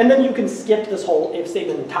 And then you can skip this whole if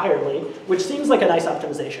statement entirely, which seems like a nice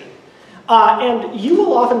optimization. And you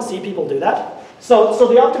will often see people do that. So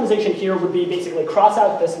the optimization here would be basically cross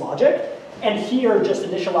out this logic, and here just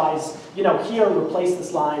initialize, here replace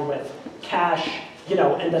this line with cache,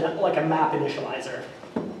 and then like a map initializer.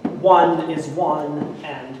 1 is 1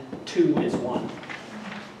 and 2 is 1.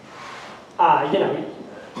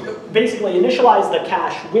 Basically initialize the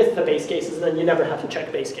cache with the base cases, and then you never have to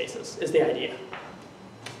check base cases, is the idea.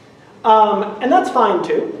 And that's fine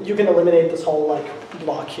too. You can eliminate this whole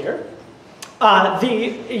block here.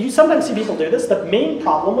 You sometimes see people do this. The main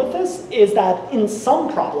problem with this is that in some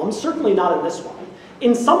problems, certainly not in this one,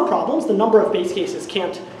 in some problems the number of base cases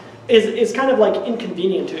is kind of like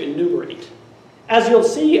inconvenient to enumerate. As you'll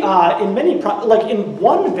see in many, in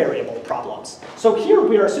one variable problems. So here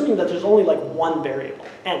we are assuming that there's only one variable,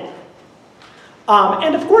 n.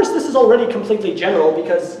 And of course this is already completely general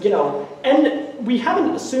because, n, we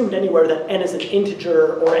haven't assumed anywhere that n is an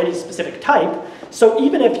integer or any specific type. So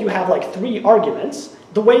even if you have 3 arguments,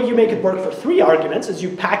 the way you make it work for 3 arguments is you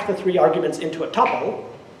pack the 3 arguments into a tuple,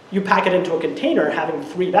 you pack it into a container having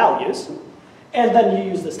 3 values, and then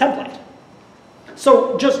you use this template.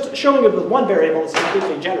 So just showing it with one variable is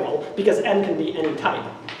completely general because n can be any type.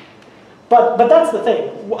 But that's the thing.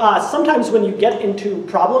 Sometimes when you get into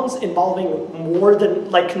problems involving more than,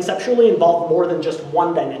 like conceptually involve more than just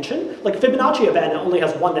one dimension, like Fibonacci of n only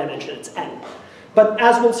has one dimension, it's n. But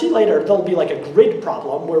as we'll see later, there'll be like a grid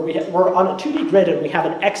problem where we're on a 2D grid and we have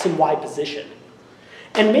an x and y position.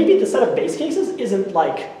 And maybe the set of base cases isn't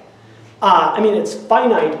like, I mean, it's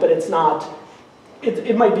finite, but it's not,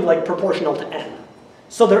 it might be like proportional to n.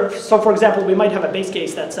 So for example, we might have a base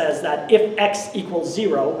case that says that if x equals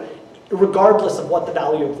 0, regardless of what the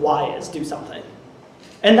value of y is, do something.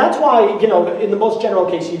 And that's why, you know, in the most general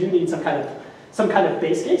case, you do need some kind of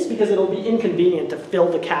base case, because it'll be inconvenient to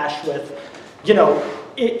fill the cache with, you know,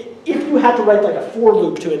 if you had to write like a for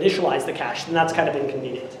loop to initialize the cache, then that's kind of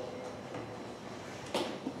inconvenient.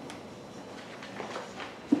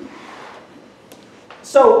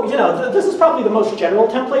 So, you know, this is probably the most general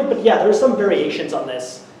template, but yeah, there's some variations on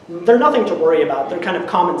this. They're nothing to worry about. They're kind of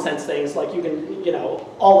common sense things, like you can, you know,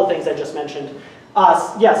 all the things I just mentioned.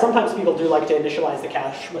 Yeah, sometimes people do like to initialize the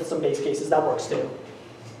cache with some base cases. That works too.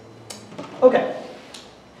 Okay.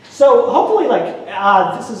 So hopefully, like,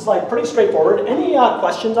 this is like pretty straightforward. Any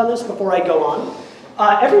questions on this before I go on?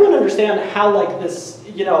 Everyone understand how like this,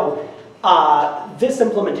 you know, this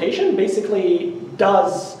implementation basically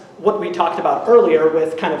does what we talked about earlier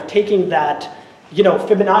with kind of taking that, you know,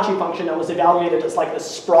 Fibonacci function that was evaluated as like this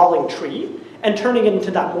sprawling tree and turning it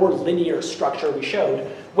into that more linear structure we showed,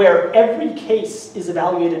 where every case is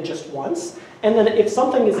evaluated just once, and then if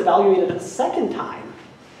something is evaluated a second time,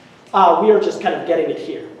 we are just kind of getting it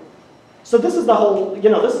here. So this is the whole, you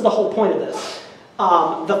know, this is the whole point of this.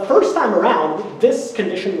 The first time around, this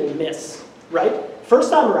condition will miss, right?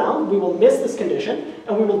 First time around, we will miss this condition,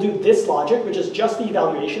 and we will do this logic, which is just the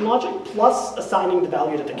evaluation logic, plus assigning the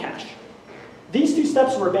value to the cache. These two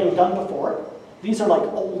steps were being done before. These are like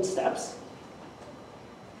old steps.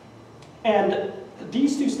 And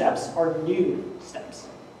these two steps are new steps.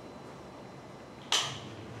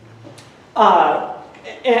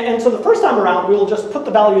 And so the first time around, we will just put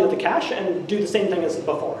the value to the cache and do the same thing as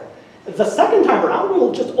before. The second time around, we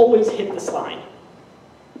will just always hit this line.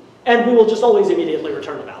 And we will just always immediately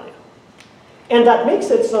return the value. And that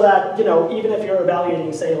makes it so that, you know, even if you're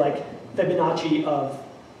evaluating, say, like Fibonacci of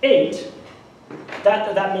 8,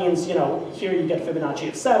 that means, you know, here you get Fibonacci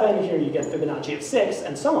of 7, here you get Fibonacci of 6,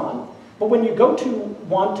 and so on. But when you go to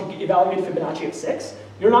want to evaluate Fibonacci of 6,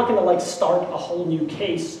 you're not going to like start a whole new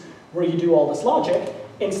case where you do all this logic.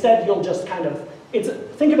 Instead, you'll just kind of,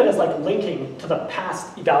 think of it as like linking to the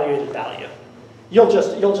past evaluated value. You'll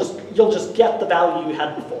just get the value you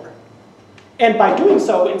had before. And by doing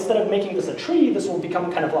so, instead of making this a tree, this will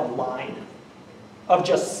become kind of a line of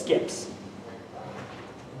just skips.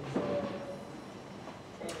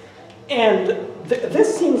 And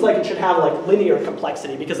this seems like it should have like linear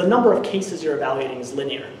complexity because the number of cases you're evaluating is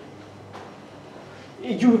linear.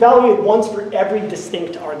 You evaluate once for every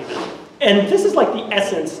distinct argument. And this is like the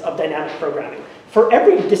essence of dynamic programming. For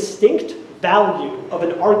every distinct value of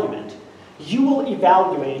an argument, you will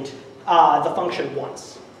evaluate the function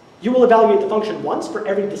once. You will evaluate the function once for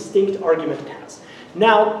every distinct argument it has.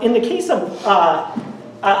 Now, in the case of,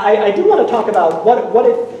 I do want to talk about what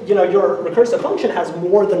if, you know, your recursive function has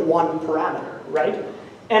more than one parameter, right?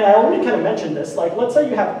 And I already kind of mentioned this. Like, let's say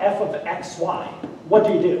you have f of xy. What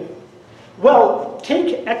do? Well,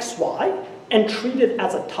 take xy and treat it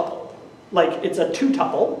as a tuple. Like, it's a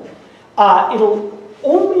two-tuple. It'll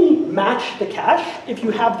only match the cache if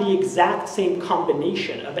you have the exact same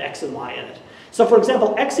combination of x and y in it. So for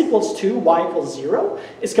example, x equals 2, y equals 0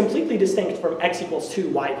 is completely distinct from x equals 2,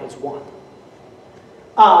 y equals 1.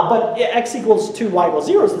 But x equals 2, y equals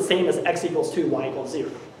 0 is the same as x equals 2, y equals 0.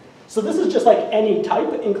 So this is just like any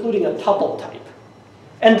type, including a tuple type.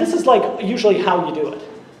 And this is like usually how you do it.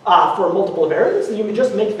 For multiple variables, you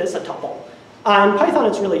just make this a tuple. In Python,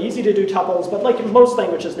 it's really easy to do tuples, but like most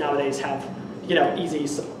languages nowadays have, you know,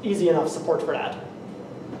 easy enough support for that.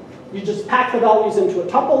 You just pack the values into a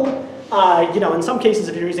tuple. You know, in some cases,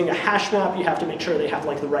 if you're using a hash map, you have to make sure they have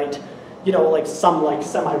like the right, you know, like some like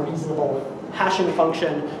semi-reasonable hashing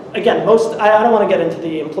function. Again, I don't want to get into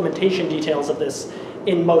the implementation details of this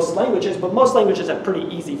in most languages, but most languages have pretty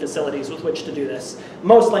easy facilities with which to do this.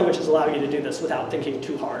 Most languages allow you to do this without thinking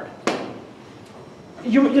too hard.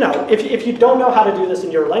 You know, if you don't know how to do this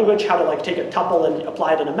in your language, how to like take a tuple and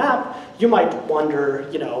apply it in a map, you might wonder,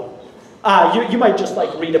 you know, you might just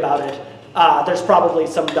like read about it. There's probably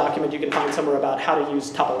some document you can find somewhere about how to use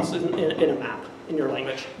tuples in a map in your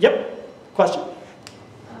language. Yep, question?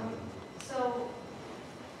 So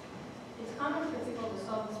it's commonsensical to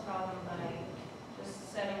solve this problem by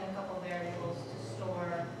just setting a couple variables to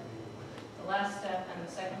store the last step and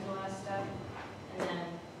the second to last step, and then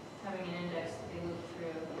having an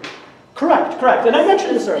Correct, correct. And I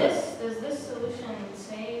mentioned this earlier. Does this solution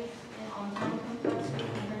save on time complexity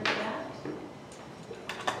compared to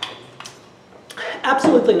that?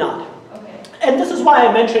 Absolutely not. Okay. And this is why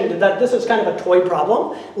I mentioned that this is kind of a toy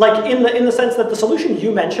problem, like in the sense that the solution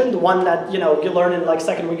you mentioned, the one that you learn in like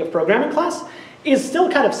second week of programming class, is still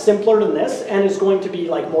kind of simpler than this and is going to be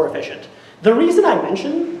like more efficient. The reason I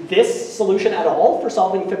mention this solution at all for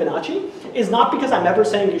solving Fibonacci is not because I'm ever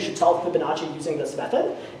saying you should solve Fibonacci using this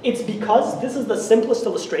method. It's because this is the simplest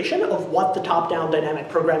illustration of what the top-down dynamic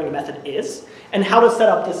programming method is and how to set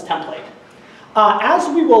up this template. As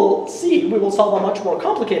we will see, we will solve a much more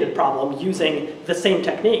complicated problem using the same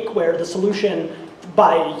technique where the solution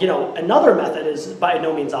by another method is by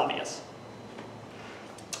no means obvious.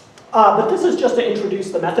 But this is just to introduce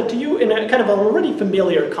the method to you in a kind of an already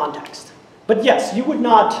familiar context. But yes, you would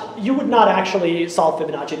not actually solve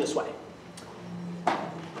Fibonacci this way.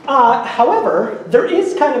 However, there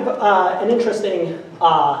is kind of an interesting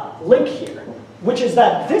link here, which is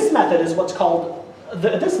that this method is what's called,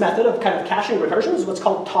 this method of kind of caching recursion is what's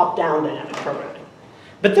called top-down dynamic programming.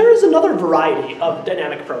 But there is another variety of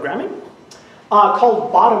dynamic programming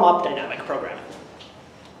called bottom-up dynamic programming.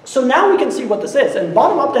 So now we can see what this is, and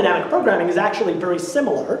bottom-up dynamic programming is actually very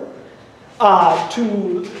similar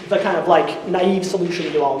to the kind of like naive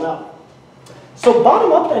solution you all know. So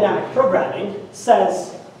bottom-up dynamic programming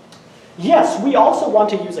says, yes, we also want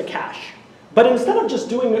to use a cache, but instead of just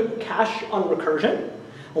doing a cache on recursion,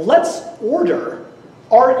 let's order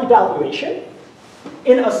our evaluation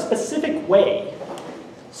in a specific way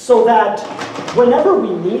so that whenever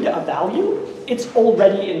we need a value, it's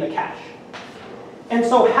already in the cache. And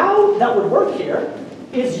so how that would work here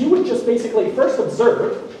is you would just basically first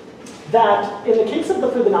observe that in the case of the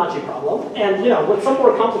Fibonacci problem, and with some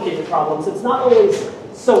more complicated problems, it's not always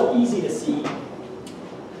so easy to see.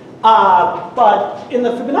 But in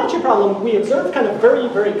the Fibonacci problem, we observe kind of very,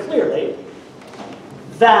 very clearly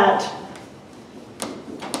that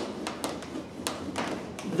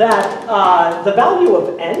the value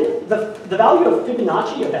of n, the value of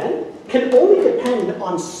Fibonacci of n, can only depend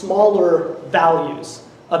on smaller values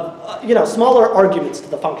of, smaller arguments to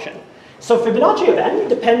the function. So Fibonacci of n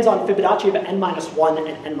depends on Fibonacci of n minus 1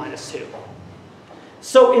 and n minus 2.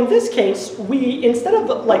 So in this case, we, instead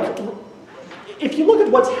of like, if you look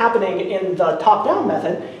at what's happening in the top-down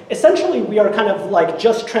method, essentially we are kind of like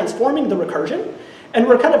just transforming the recursion, and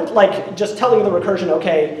we're kind of like just telling the recursion,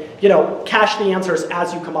 okay, cache the answers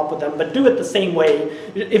as you come up with them, but do it the same way.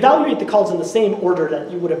 Evaluate the calls in the same order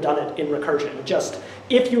that you would have done it in recursion. Just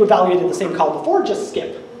if you evaluated the same call before, just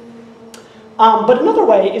skip. But another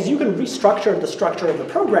way is you can restructure the structure of the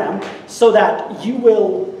program so that you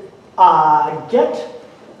will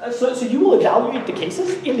so you will evaluate the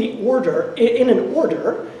cases in an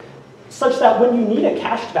order such that when you need a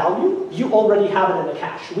cached value, you already have it in the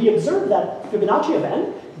cache. We observe that Fibonacci of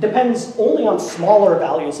n depends only on smaller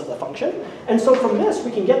values of the function. And so from this,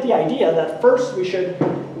 we can get the idea that first we should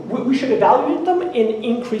evaluate them in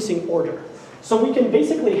increasing order. So we can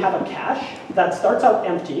basically have a cache that starts out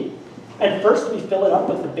empty, and first we fill it up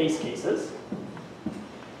with the base cases.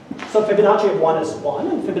 So Fibonacci of 1 is 1,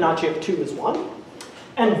 and Fibonacci of 2 is 1.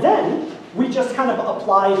 And then we just kind of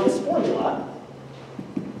apply this formula.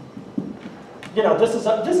 This is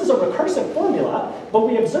a recursive formula, but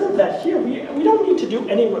we observe that here we don't need to do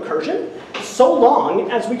any recursion so long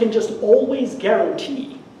as we can just always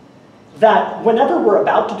guarantee that whenever we're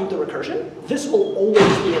about to do the recursion, this will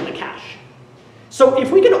always be in the cache. So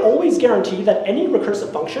if we can always guarantee that any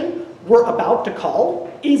recursive function we're about to call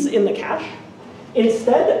is in the cache,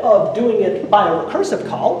 instead of doing it by a recursive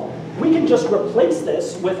call, we can just replace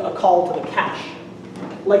this with a call to the cache.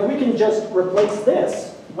 Like we can just replace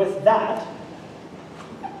this with that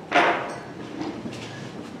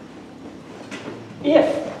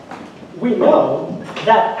if we know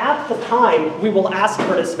that at the time we will ask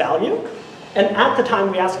for this value, and at the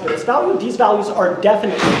time we ask for this value, these values are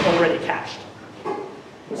definitely already cached.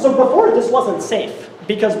 So before this wasn't safe,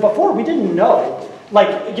 because before we didn't know,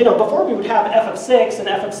 before we would have f of 6, and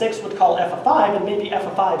f of 6 would call f of 5, and maybe f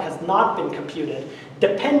of 5 has not been computed,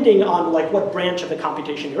 depending on what branch of the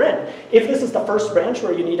computation you're in. If this is the first branch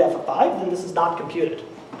where you need f of 5, then this is not computed.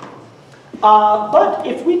 But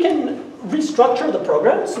if we can restructure the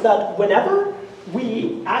program so that whenever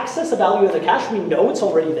we access a value in the cache, we know it's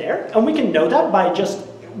already there, and we can know that by just,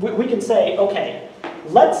 we can say, okay,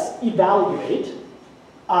 let's evaluate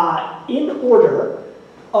in order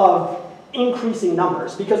of increasing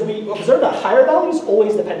numbers, because we observe that higher values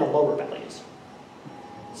always depend on lower values.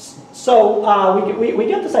 So we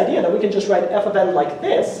get this idea that we can just write f of n like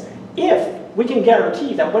this if we can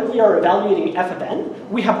guarantee that when we are evaluating f of n,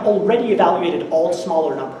 we have already evaluated all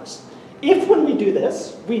smaller numbers. If when we do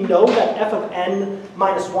this, we know that f of n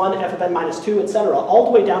minus 1, f of n minus 2, etc., all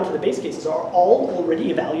the way down to the base cases are all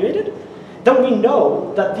already evaluated, then we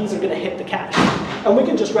know that these are going to hit the cache. And we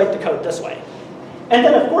can just write the code this way. And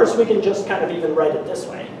then, of course, we can just kind of even write it this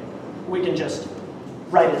way. We can just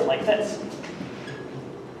write it like this.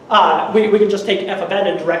 We can just take f of n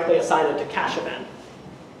and directly assign it to cache of n.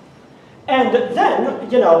 And then,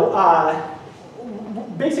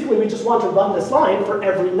 basically we just want to run this line for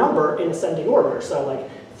every number in ascending order. So like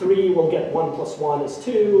 3 will get 1 plus 1 is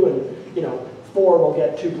 2, and 4 will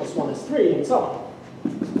get 2 plus 1 is 3, and so on.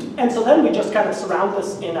 And so then we just kind of surround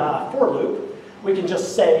this in a for loop. We can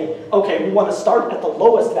just say, okay, we want to start at the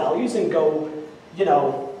lowest values and go,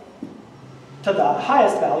 to the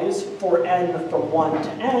highest values for n from 1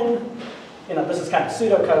 to n. This is kind of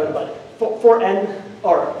pseudocode, but for n,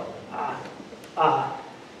 or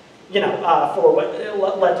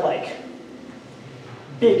let like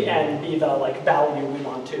big N be the value we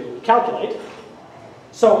want to calculate.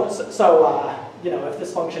 So if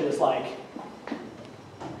this function is like,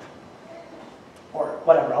 or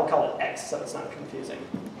whatever, I'll call it x so it's not confusing.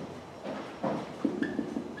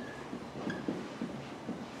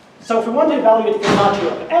 So if we want to evaluate the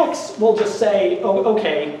Fibonacci of x, we'll just say, oh,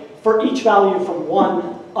 okay, for each value from 1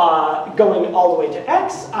 going all the way to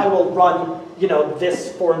x, I will run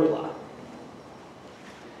this formula.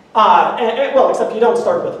 Well, except you don't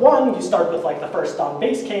start with 1, you start with the first on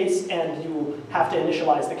base case, and you have to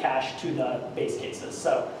initialize the cache to the base cases.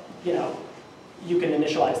 So, you can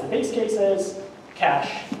initialize the base cases,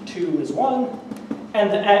 cache 2 is 1,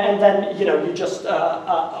 and then, you just,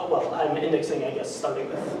 well, I'm indexing, I guess, starting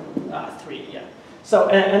with 3, yeah. So,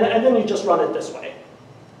 and then you just run it this way.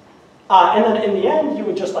 And then in the end, you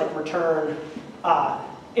would just return,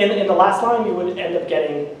 in the last line, you would end up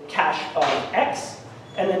getting cache of x,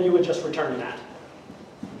 and then you would just return that.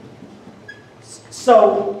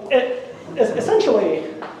 So essentially,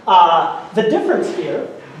 the difference here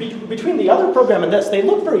between the other program and this, they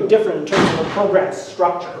look very different in terms of the program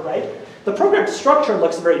structure, right? The program structure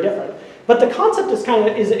looks very different, but the concept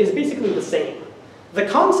is is basically the same. The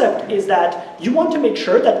concept is that you want to make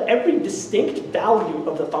sure that every distinct value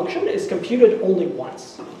of the function is computed only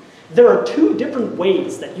once. There are two different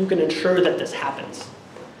ways that you can ensure that this happens.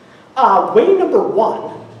 Way number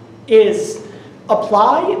 1 is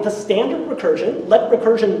apply the standard recursion, let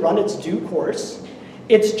recursion run its due course.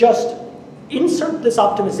 It's just insert this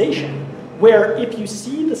optimization where if you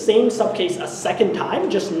see the same subcase a second time,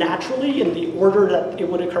 just naturally in the order that it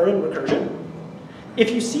would occur in recursion,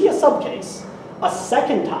 if you see a subcase a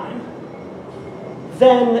second time,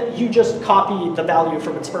 then you just copy the value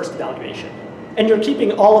from its first evaluation. And you're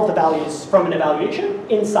keeping all of the values from an evaluation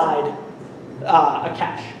inside a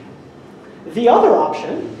cache. The other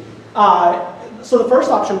option, so the first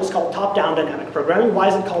option was called top-down dynamic programming. Why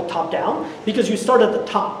is it called top-down? Because you start at the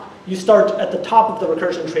top. You start at the top of the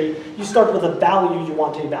recursion tree. You start with a value you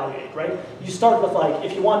want to evaluate, right? You start with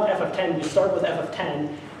if you want f of 10, you start with f of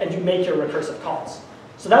 10, and you make your recursive calls.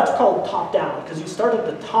 So that's called top-down, because you start at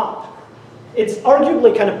the top. It's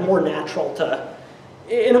arguably kind of more natural to,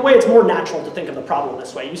 in a way, it's more natural to think of the problem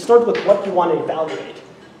this way. You start with what you want to evaluate,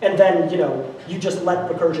 and then, you just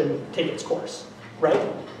let recursion take its course, right?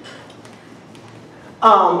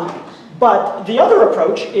 But the other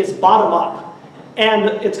approach is bottom-up. And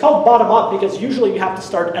it's called bottom-up because usually you have to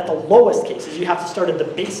start at the lowest cases. You have to start at the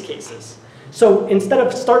base cases. So instead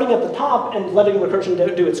of starting at the top and letting recursion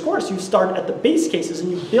do its course, you start at the base cases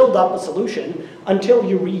and you build up a solution until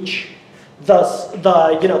you reach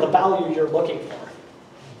the value you're looking for.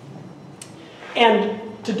 And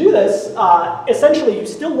to do this, essentially you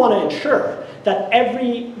still want to ensure that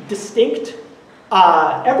every distinct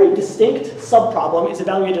subproblem is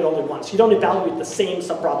evaluated only once. You don't evaluate the same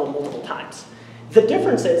subproblem multiple times. The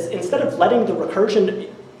difference is, instead of letting the recursion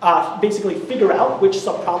basically figure out which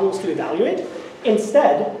subproblems to evaluate,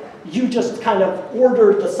 instead, you just kind of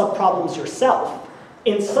order the subproblems yourself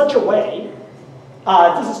in such a way,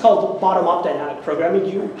 this is called bottom-up dynamic programming,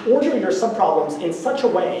 you order your subproblems in such a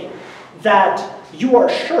way that you are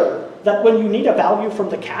sure that when you need a value from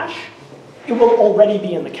the cache, it will already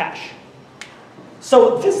be in the cache.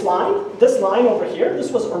 So this line over here,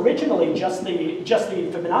 this was originally just the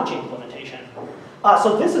Fibonacci implementation.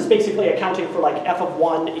 So this is basically accounting for f of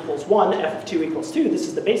 1 equals 1, f of 2 equals 2. This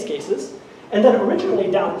is the base cases. And then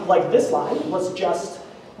originally down this line was just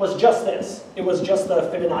this. It was just the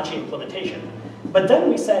Fibonacci implementation. But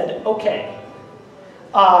then we said, okay,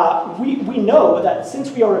 we know that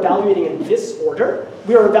since we are evaluating in this order,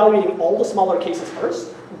 we are evaluating all the smaller cases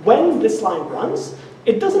first. when this line runs,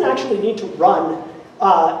 it doesn't actually need to run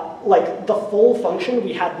like the full function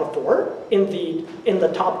we had before in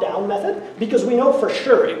the top-down method, because we know for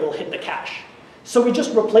sure it will hit the cache. So we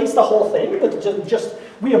just replace the whole thing, but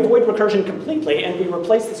we avoid recursion completely, and we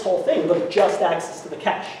replace this whole thing with just access to the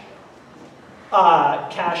cache.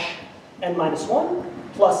 Cache n-1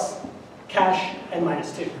 plus cache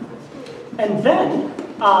n-2. And then,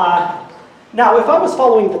 now if I was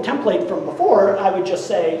following the template from before, I would just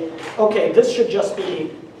say, okay, this should just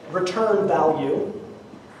be return value,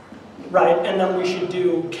 right? And then we should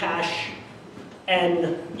do cache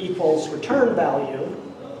n equals return value.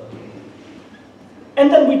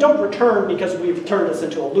 And then we don't return because we've turned this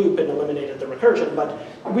into a loop and eliminated the recursion, but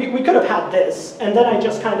we could have had this, and then I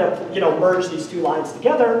just kind of merge these two lines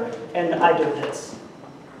together, and I did this.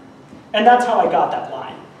 And that's how I got that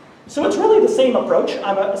line. So it's really the same approach.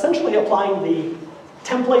 I'm essentially applying the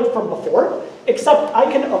template from before, except I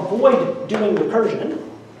can avoid doing recursion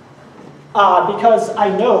because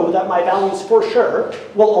I know that my values for sure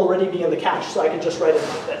will already be in the cache, so I can just write it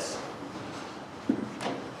like this.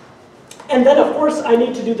 And then, of course, I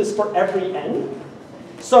need to do this for every n.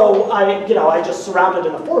 So I just surround it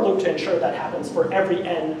in a for loop to ensure that happens for every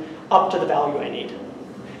n up to the value I need.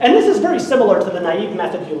 And this is very similar to the naive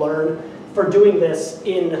method you learn for doing this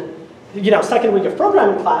in second week of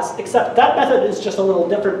programming class, except that method is just a little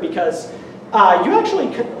different because you actually,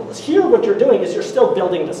 here what you're doing is you're still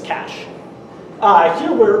building this cache.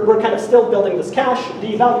 Here we're kind of still building this cache.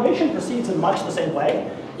 The evaluation proceeds in much the same way.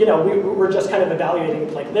 We're just kind of evaluating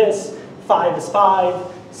it like this. 5 is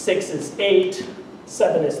 5, 6 is 8,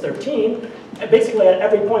 7 is 13. And basically, at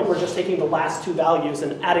every point, we're just taking the last two values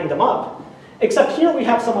and adding them up. Except here we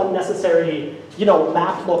have some unnecessary,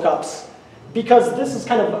 map lookups, because this is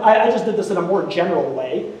kind of, I just did this in a more general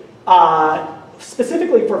way.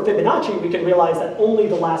 Specifically for Fibonacci, we can realize that only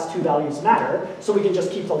the last two values matter, so we can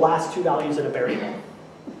just keep the last two values in a variable.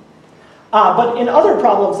 But in other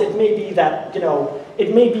problems, it may be that,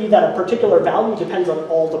 a particular value depends on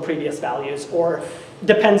all the previous values, or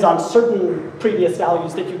depends on certain previous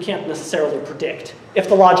values that you can't necessarily predict, if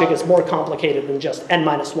the logic is more complicated than just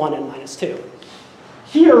n-1, n-2.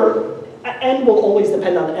 Here, n will always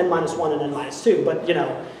depend on n-1 and n-2, but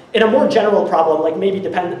in a more general problem, like maybe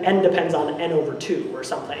n depends on n over 2 or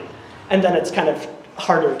something, and then it's kind of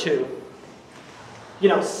harder to,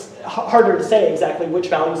 harder to say exactly which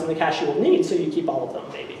values in the cache you will need, so you keep all of them,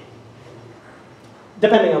 maybe,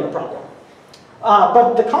 depending on the problem.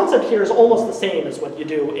 But the concept here is almost the same as what you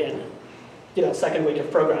do in, second week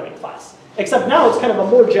of programming class, except now it's kind of a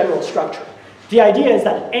more general structure. The idea is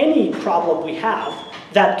that any problem we have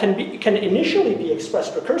that can initially be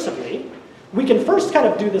expressed recursively, we can first kind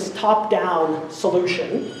of do this top-down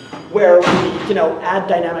solution where we, add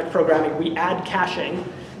dynamic programming, we add caching,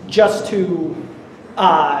 just to,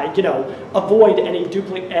 avoid any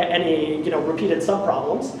repeated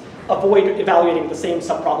subproblems, avoid evaluating the same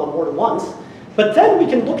subproblem more than once. But then we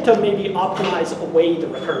can look to maybe optimize away the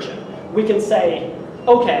recursion. We can say,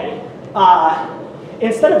 okay,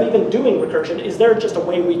 instead of even doing recursion, is there just a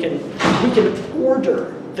way we can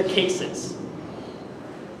order the cases?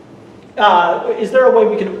 Is there a way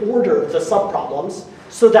we can order the subproblems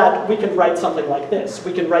so that we can write something like this?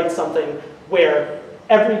 We can write something where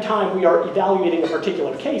every time we are evaluating a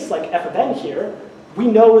particular case, like f of n here, we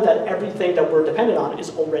know that everything that we're dependent on is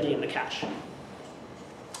already in the cache.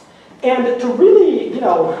 And to really,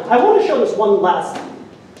 I want to show this one last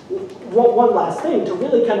thing to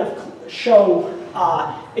really kind of show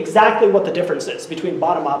exactly what the difference is between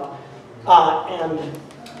bottom-up and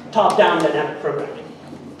top-down dynamic programming.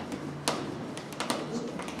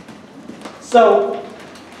 So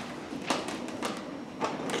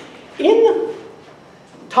in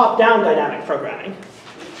top-down dynamic programming,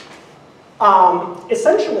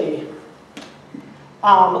 essentially,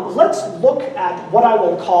 let's look at what I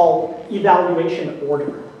will call evaluation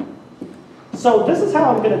order. So this is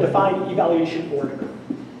how I'm going to define evaluation order.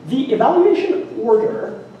 The evaluation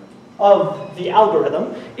order of the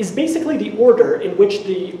algorithm is basically the order in which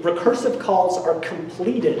the recursive calls are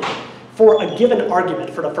completed for a given argument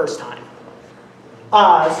for the first time.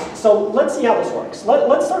 So let's see how this works.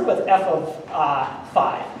 Let's start with f of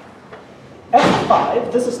 5. F of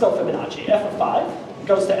 5, this is still Fibonacci, f of 5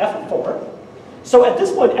 goes to f of 4. So at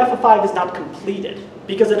this point, f of 5 is not completed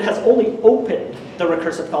because it has only opened the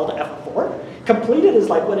recursive call to f of 4. Completed is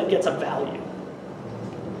like when it gets a value.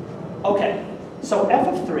 Okay, so f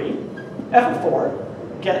of 3, f of 4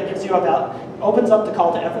 gives you opens up the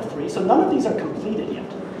call to f of 3, so none of these are completed yet.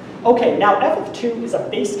 Okay, now f of 2 is a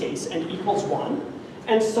base case and equals 1.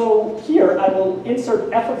 And so here I will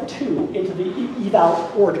insert f of 2 into the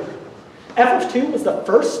eval order. F of 2 was the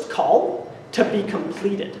first call to be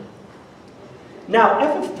completed. Now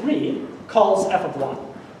f of 3 calls f of 1.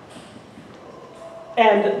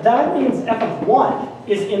 And that means f of 1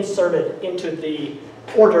 is inserted into the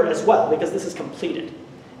order as well, because this is completed.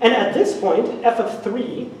 And at this point, f of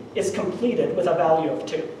 3 is completed with a value of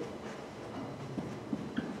 2.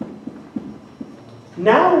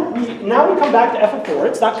 Now we come back to f of 4.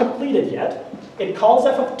 It's not completed yet. It calls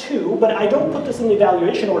f of 2, but I don't put this in the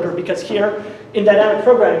evaluation order because here in dynamic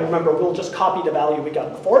programming, remember, we'll just copy the value we got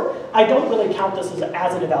before. I don't really count this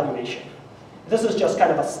as an evaluation. This is just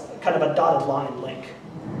kind of a dotted line link.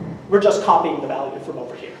 We're just copying the value from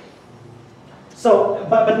over here. So,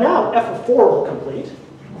 but now f of 4 will complete.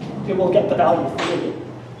 It will get the value 3.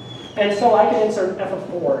 And so I can insert f of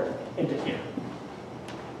 4 into here.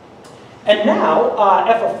 And now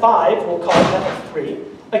f of 5 will call f of 3.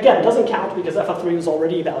 Again, it doesn't count because f of 3 was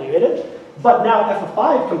already evaluated. But now f of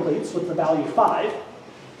 5 completes with the value 5.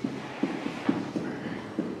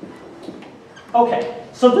 OK,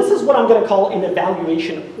 so this is what I'm going to call an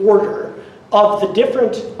evaluation order of the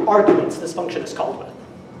different arguments this function is called with.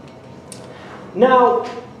 Now,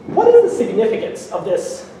 what is the significance of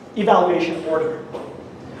this evaluation order?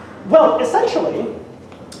 Well, essentially,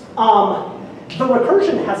 the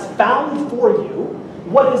recursion has found for you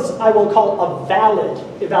what is, I will call, a valid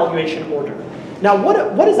evaluation order. Now,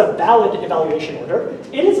 what is a valid evaluation order?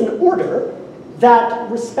 It is an order that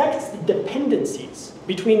respects the dependencies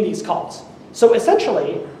between these calls. So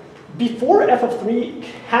essentially, before f of 3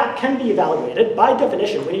 can be evaluated, by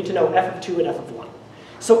definition, we need to know f of 2 and f of 1.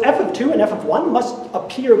 So f of 2 and f of 1 must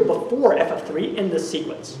appear before f of 3 in this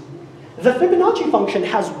sequence. The Fibonacci function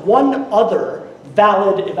has one other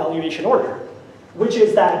valid evaluation order, which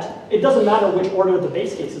is that it doesn't matter which order the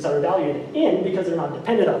base cases are evaluated in because they're not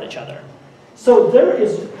dependent on each other. So for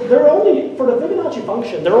the Fibonacci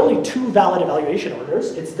function, there are only two valid evaluation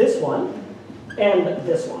orders. It's this one and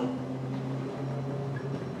this one.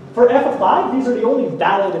 For f of 5, these are the only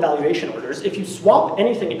valid evaluation orders. If you swap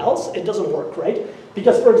anything else, it doesn't work, right?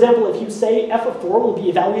 Because, for example, if you say f of 4 will be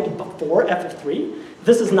evaluated before f of 3,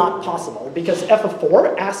 this is not possible because f of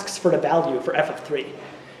 4 asks for the value for f of 3.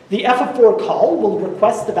 The f of 4 call will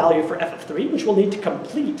request the value for f of 3, which will need to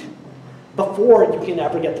complete before you can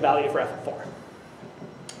ever get the value for f of 4.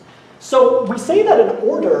 So we say that an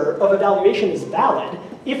order of evaluation is valid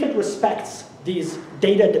if it respects these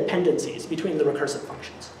data dependencies between the recursive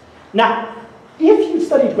functions. Now, if you've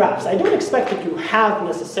studied graphs, I don't expect that you have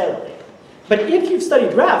necessarily, but if you've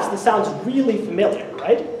studied graphs, this sounds really familiar,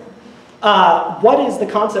 right? What is the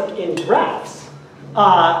concept in graphs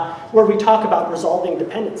where we talk about resolving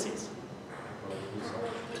dependencies?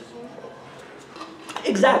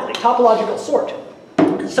 Exactly, topological sort.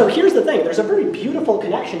 So here's the thing, there's a very beautiful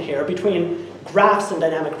connection here between graphs and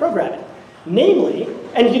dynamic programming. Namely,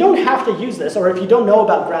 and you don't have to use this, or if you don't know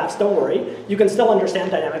about graphs, don't worry, you can still understand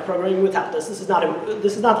dynamic programming without this. This is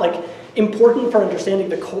not like important for understanding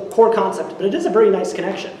the core concept, but it is a very nice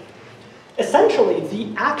connection. Essentially,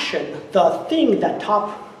 the action, the thing that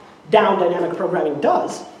top-down dynamic programming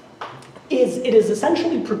does, is it is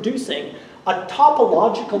essentially producing a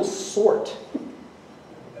topological sort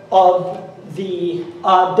of the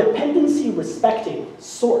dependency-respecting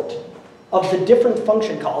sort of the different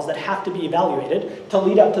function calls that have to be evaluated to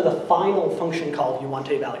lead up to the final function call you want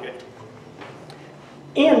to evaluate.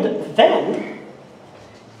 And then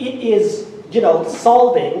it is,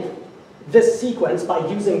 solving this sequence by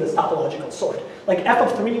using this topological sort. Like f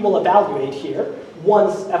of 3 will evaluate here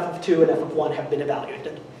once f of 2 and f of 1 have been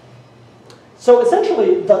evaluated. So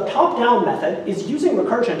essentially, the top-down method is using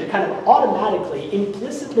recursion to kind of automatically,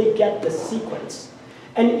 implicitly get this sequence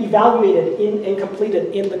and evaluate it and complete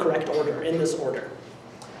it in the correct order, in this order.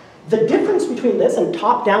 The difference between this and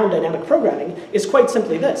top-down dynamic programming is quite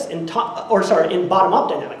simply this. In bottom-up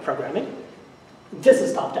dynamic programming, this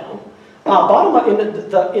is top-down.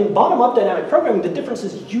 In bottom-up dynamic programming, the difference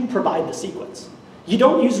is you provide the sequence. You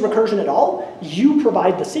don't use recursion at all. You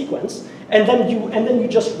provide the sequence, and then you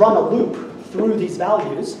just run a loop through these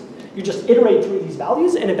values. You just iterate through these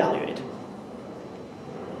values and evaluate.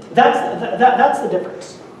 That's the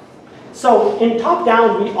difference. So in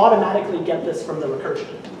top-down, we automatically get this from the recursion.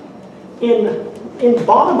 In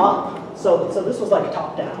bottom-up, so this was like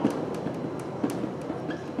top-down.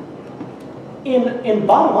 In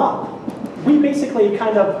bottom-up, we basically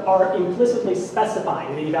kind of are implicitly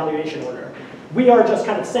specifying the evaluation order. We are just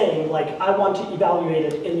kind of saying, like, I want to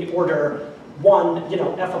evaluate it in the order 1,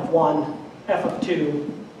 f of 1, f of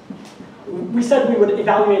 2. We said we would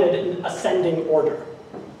evaluate it in ascending order.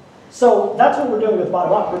 So that's what we're doing with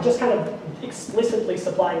bottom up. We're just kind of explicitly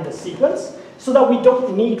supplying the sequence so that we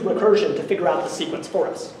don't need recursion to figure out the sequence for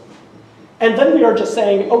us. And then we are just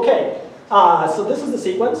saying, okay, so this is the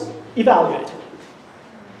sequence, evaluate.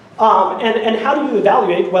 And how do you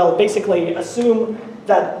evaluate? Well, basically assume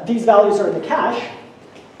that these values are in the cache.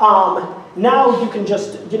 Now you can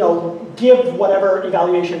just, give whatever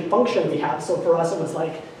evaluation function we have. So for us, it was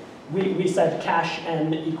like, we said cache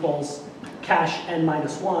n equals cache n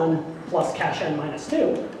minus 1 plus cache n minus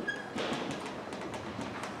 2.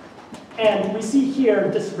 And we see here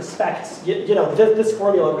this respects, this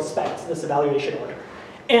formula respects this evaluation order.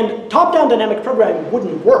 And top-down dynamic programming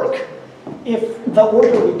wouldn't work if the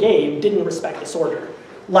order we gave didn't respect this order.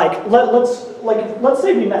 Like, let's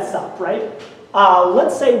say we messed up, right?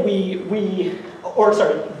 Let's say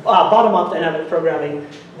bottom-up dynamic programming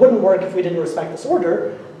wouldn't work if we didn't respect this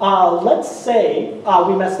order. Let's say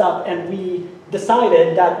we messed up and we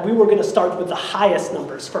decided that we were going to start with the highest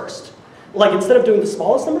numbers first. Like, instead of doing the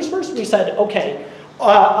smallest numbers first, we said, okay,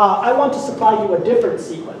 I want to supply you a different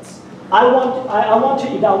sequence. I want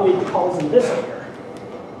to evaluate the calls in this order.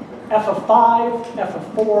 F of 5, F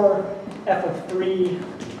of 4, F of 3,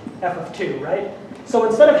 F of 2, right? So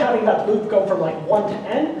instead of having that loop go from like 1 to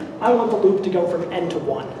n, I want the loop to go from n to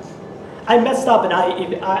 1. I messed up and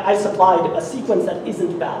I supplied a sequence that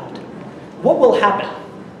isn't valid. What will happen?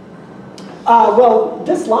 Well,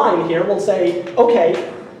 this line here will say, okay,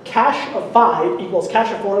 cache of 5 equals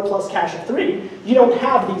cache of 4 plus cache of 3. You don't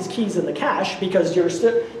have these keys in the cache because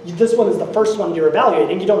this one is the first one you're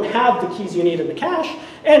evaluating. You don't have the keys you need in the cache,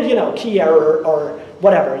 and key error or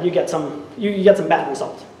whatever, you get some bad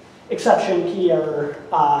result. Exception, key error,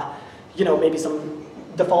 maybe some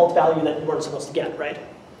default value that you weren't supposed to get, right?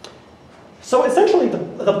 So essentially,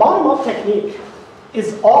 the bottom-up technique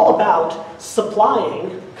is all about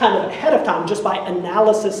supplying kind of ahead of time, just by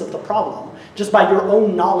analysis of the problem, just by your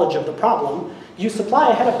own knowledge of the problem, you supply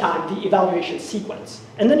ahead of time the evaluation sequence.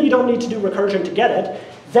 And then you don't need to do recursion to get it.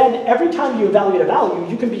 Then every time you evaluate a value,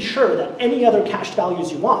 you can be sure that any other cached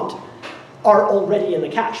values you want are already in the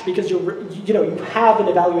cache, because you have an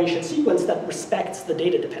evaluation sequence that respects the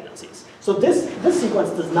data dependencies. So this sequence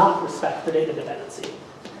does not respect the data dependency.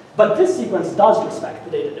 But this sequence does respect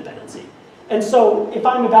the data dependency. And so if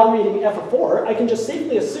I'm evaluating f of 4, I can just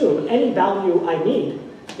safely assume any value I need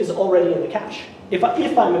is already in the cache, if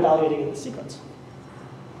I'm evaluating in the sequence.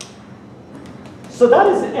 So that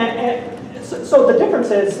is, so the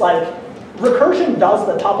difference is, like, recursion does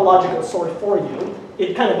the topological sort for you.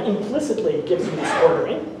 It kind of implicitly gives you this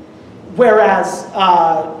ordering. Whereas in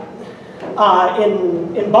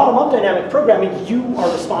bottom-up dynamic programming, you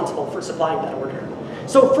are responsible for supplying that order.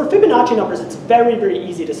 So for Fibonacci numbers, it's very, very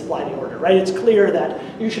easy to supply the order, right? It's clear that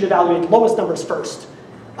you should evaluate lowest numbers first,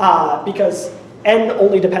 because n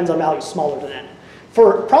only depends on values smaller than n.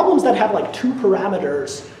 For problems that have like 2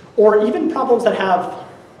 parameters, or even problems that have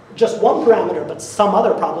just 1 parameter, but some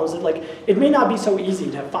other problems, it may not be so easy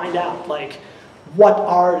to find out, like, what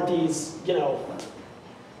are these,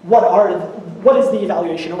 what is the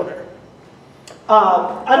evaluation order?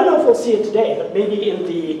 I don't know if we'll see it today, but maybe in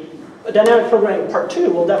the dynamic programming part 2,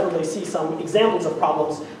 we'll definitely see some examples of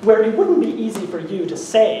problems where it wouldn't be easy for you to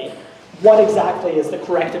say what exactly is the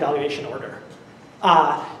correct evaluation order.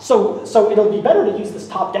 So it'll be better to use this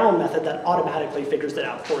top-down method that automatically figures it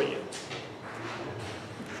out for you.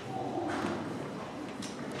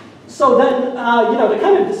 So then, to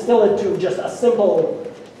kind of distill it to just a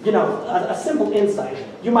simple, a simple insight,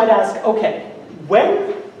 you might ask, okay,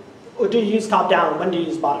 when do you use top-down? When do you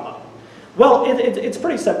use bottom-up? Well, it's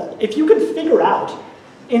pretty simple. If you can figure out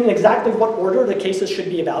in exactly what order the cases should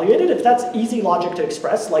be evaluated, if that's easy logic to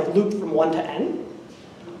express, like loop from 1 to n,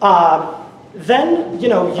 then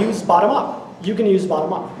use bottom-up. You can use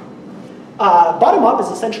bottom-up. Bottom-up is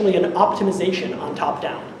essentially an optimization on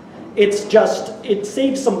top-down. It's just, it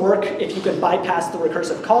saves some work if you can bypass the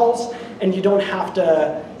recursive calls, and you don't have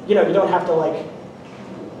to, like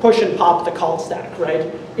push and pop the call stack, right?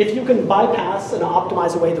 If you can bypass and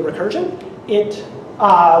optimize away the recursion, it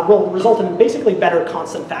will result in basically better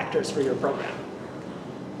constant factors for your program.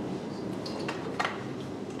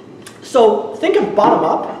 So think of bottom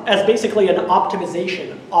up as basically an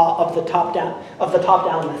optimization of the top down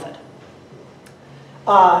method.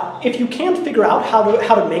 If you can't figure out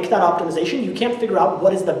how to make that optimization, you can't figure out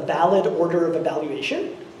what is the valid order of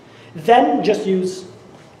evaluation, then just use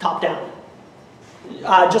top down.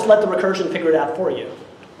 Just let the recursion figure it out for you.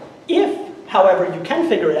 If, however, you can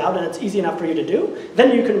figure it out and it's easy enough for you to do,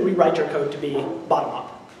 then you can rewrite your code to be bottom up.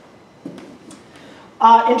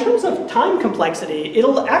 In terms of time complexity,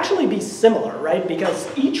 it'll actually be similar, right? Because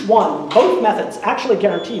each one, both methods actually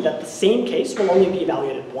guarantee that the same case will only be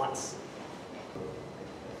evaluated once.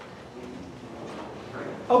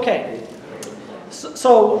 Okay,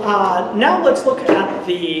 so now let's look at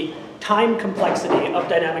the time complexity of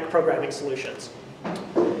dynamic programming solutions.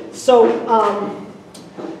 So,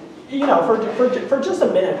 you know, for just a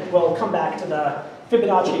minute, we'll come back to the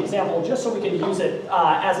Fibonacci example just so we can use it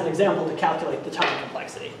as an example to calculate the time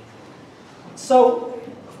complexity. So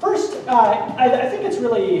first, I think it's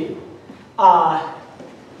really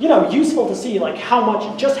you know, useful to see like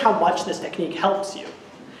just how much this technique helps you.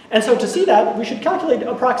 And so to see that, we should calculate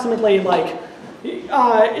approximately like,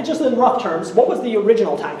 just in rough terms, what was the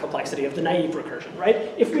original time complexity of the naive recursion,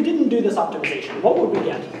 right? If we didn't do this optimization, what would we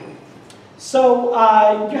get? So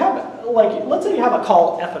you have, like, let's say you have a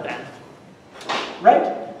call f of n.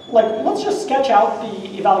 Right? Like, let's just sketch out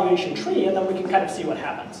the evaluation tree, and then we can kind of see what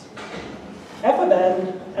happens. F of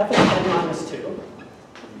n minus 2.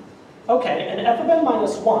 Okay, and f of n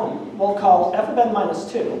minus 1, we'll call f of n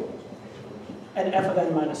minus 2, and f of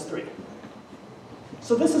n minus 3.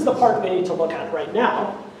 So this is the part we need to look at right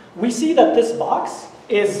now. We see that this box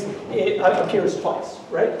appears twice,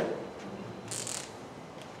 right?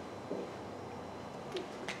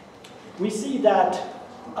 We see that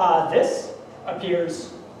this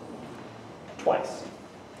appears twice.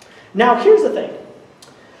 Now here's the thing.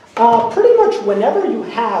 Pretty much whenever you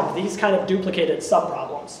have these kind of duplicated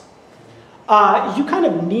subproblems, you kind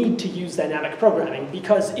of need to use dynamic programming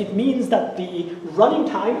because it means that the running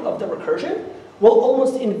time of the recursion will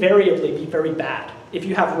almost invariably be very bad if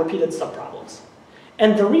you have repeated subproblems.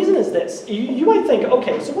 And the reason is this. You might think,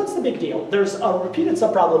 okay, so what's the big deal? There's a repeated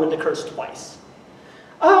subproblem and it occurs twice.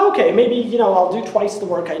 Okay, maybe, you know, I'll do twice the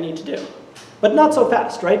work I need to do. But not so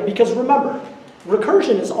fast, right? Because remember,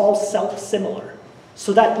 recursion is all self-similar.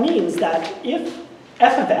 So that means that if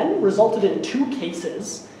f of n resulted in 2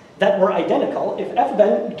 cases that were identical, if f of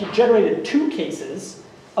n generated 2 cases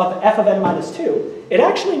of f of n minus 2, it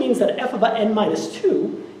actually means that f of n minus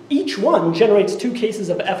 2, each one generates 2 cases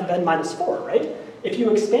of f of n minus 4, right? If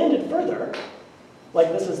you expand it further,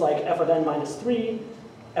 like this is like f of n minus 3,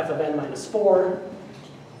 f of n minus 4,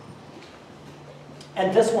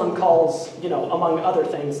 and this one calls, you know, among other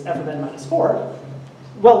things, f of n minus 4.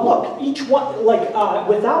 Well, look, each one, like,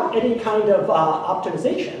 without any kind of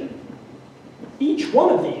optimization, each one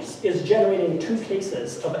of these is generating 2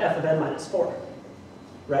 cases of f of n minus 4,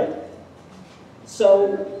 right?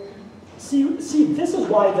 So, see, this is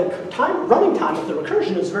why the running time of the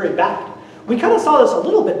recursion is very bad. We kind of saw this a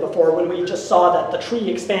little bit before when we just saw that the tree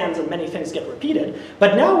expands and many things get repeated,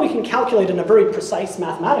 but now we can calculate in a very precise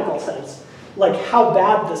mathematical sense like how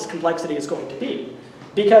bad this complexity is going to be.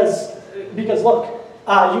 Because look,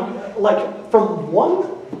 like from one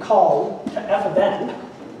call to f of n,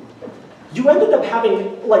 you ended up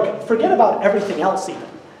having, like, forget about everything else even,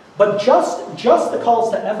 but just the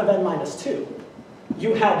calls to f of n minus 2,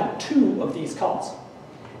 you had 2 of these calls.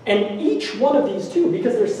 And each one of these 2,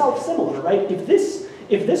 because they're self-similar, right? If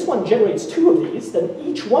this one generates 2 of these, then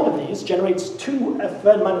each one of these generates 2 f of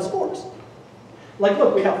n minus 4s. Like,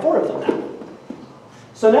 look, we have 4 of them now.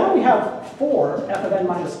 So now we have 4 f of n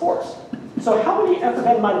minus 4s. So how many f of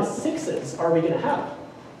n minus 6s are we going to have?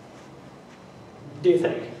 Do you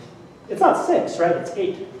think? It's not 6, right? It's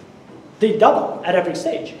 8. They double at every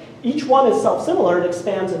stage. Each one is self-similar and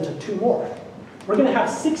expands into 2 more. We're going to have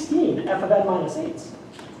 16 f of n minus 8s.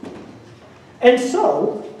 And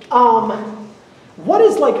so, what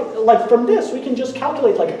is like from this, we can just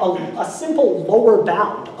calculate like a simple lower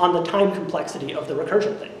bound on the time complexity of the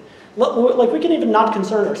recursion thing. Like we can even not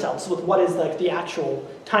concern ourselves with what is like the actual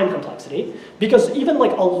time complexity, because even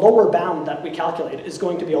like a lower bound that we calculate is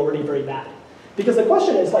going to be already very bad. Because the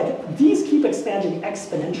question is like, these keep expanding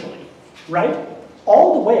exponentially, right?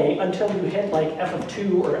 All the way until you hit like f of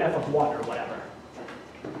 2 or f of 1 or whatever.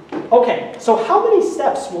 Okay, so how many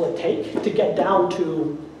steps will it take to get down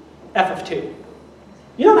to f of 2?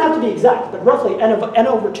 You don't have to be exact, but roughly n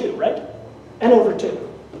over 2, right? N over 2.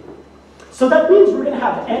 So that means we're going to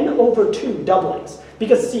have n over 2 doublings.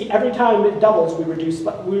 Because see, every time it doubles, we reduce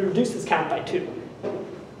this count by 2.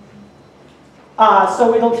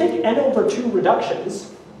 So it'll take n over 2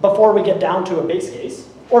 reductions before we get down to a base case.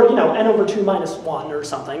 Or, you know, n over 2 minus 1 or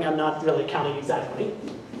something. I'm not really counting exactly.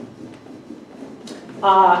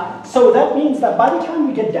 So that means that by the time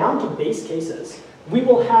we get down to base cases, we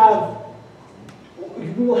will have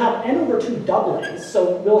n over 2 doublings.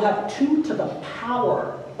 So we'll have 2 to the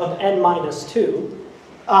power of n minus 2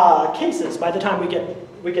 cases by the time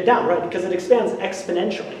we get down, right? Because it expands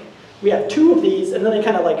exponentially. We have 2 of these, and then they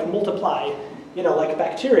kind of like multiply you know, like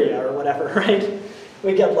bacteria or whatever, right?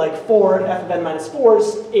 We get like 4 f of n minus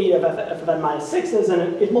 4s, 8 of f of n minus 6s,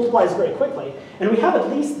 and it multiplies very quickly. And we have at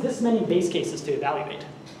least this many base cases to evaluate.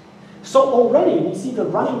 So already we see the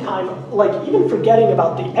running time, like even forgetting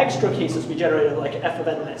about the extra cases we generated, like f of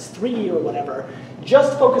n minus 3 or whatever,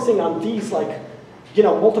 just focusing on these like, you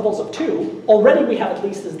know, multiples of 2, already we have at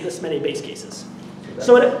least this many base cases.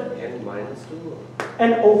 So n minus 2?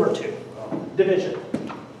 N over 2, division.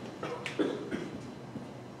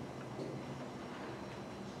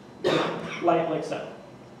 Like so.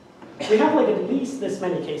 We have like at least this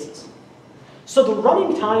many cases. So the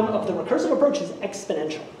running time of the recursive approach is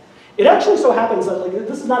exponential. It actually so happens that like,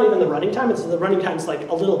 this is not even the running time, it's the running time's like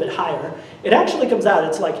a little bit higher. It actually comes out,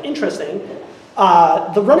 it's like interesting.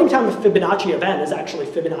 The running time of Fibonacci of n is actually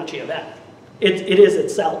Fibonacci of n. It is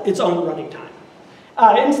itself, its own running time.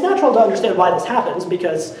 And it's natural to understand why this happens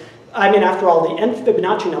because, I mean, after all, the nth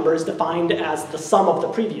Fibonacci number is defined as the sum of the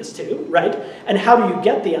previous two, right? And how do you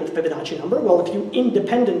get the nth Fibonacci number? Well, if you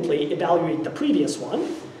independently evaluate the previous one,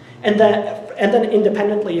 and then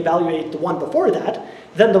independently evaluate the one before that,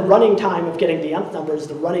 then the running time of getting the nth number is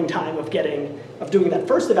the running time of doing that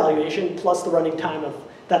first evaluation plus the running time of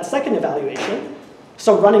that second evaluation.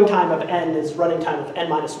 So running time of n is running time of n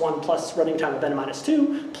minus 1 plus running time of n minus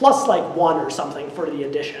 2 plus like 1 or something for the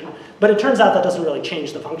addition. But it turns out that doesn't really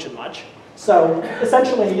change the function much. So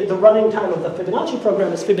essentially the running time of the Fibonacci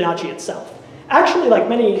program is Fibonacci itself. Actually,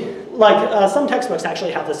 like some textbooks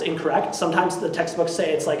actually have this incorrect. Sometimes the textbooks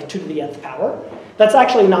say it's like 2 to the nth power. That's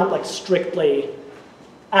actually not like strictly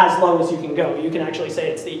as low as you can go. You can actually say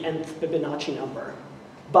it's the nth Fibonacci number.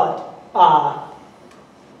 But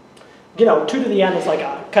you know, 2 to the n is like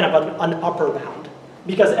a kind of an upper bound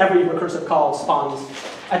because every recursive call spawns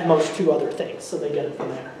at most 2 other things, so they get it from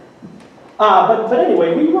there. But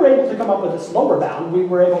anyway, we were able to come up with this lower bound. We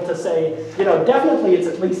were able to say, you know, definitely it's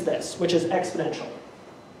at least this, which is exponential.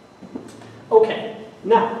 Okay,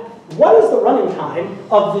 now, what is the running time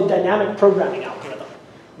of the dynamic programming algorithm?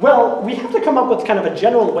 Well, we have to come up with kind of a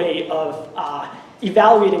general way of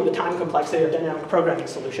evaluating the time complexity of dynamic programming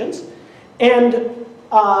solutions. And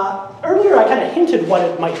earlier I kind of hinted what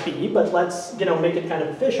it might be, but let's make it kind of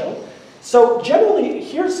official. So generally,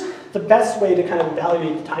 here's the best way to kind of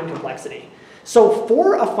evaluate the time complexity. So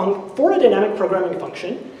for a dynamic programming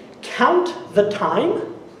function, count the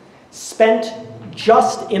time spent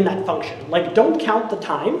just in that function. Like, don't count the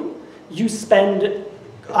time you spend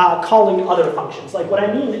calling other functions. Like, what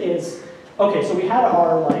I mean is, okay, so we had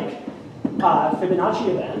our Fibonacci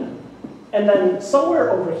of n, and then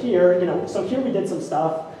somewhere over here, so here we did some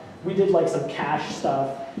stuff. We did like some cache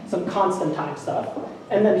stuff, some constant time stuff.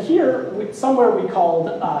 And then here, somewhere we called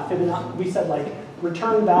Fibonacci, we said like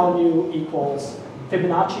return value equals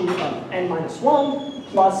Fibonacci of n minus 1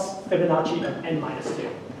 plus Fibonacci of n minus 2.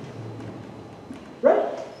 Right?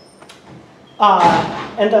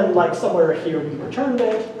 And then like somewhere here we returned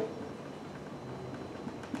it.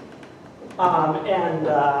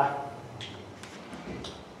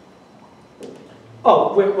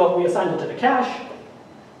 We assigned it to the cache.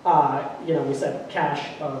 We said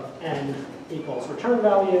cache of n equals return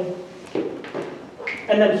value.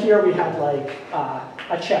 And then here we had like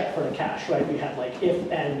a check for the cache, right? We had like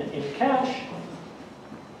if n in cache,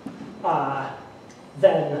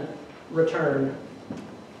 then return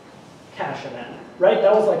cache of n, right?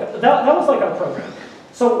 That was like our program.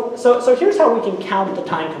 So here's how we can count the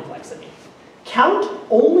time complexity. Count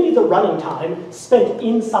only the running time spent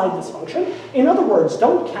inside this function. In other words,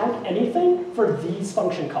 don't count anything for these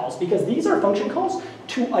function calls, because these are function calls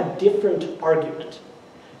to a different argument.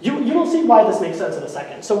 You'll see why this makes sense in a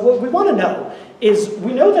second. So what we want to know is,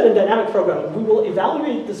 we know that in dynamic programming, we will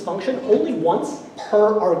evaluate this function only once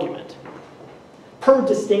per argument, per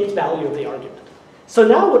distinct value of the argument. So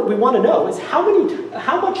now what we want to know is how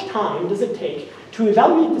much time does it take to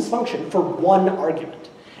evaluate this function for one argument?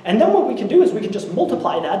 And then what we can do is we can just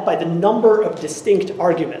multiply that by the number of distinct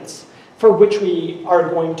arguments for which we are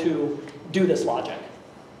going to do this logic.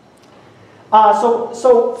 So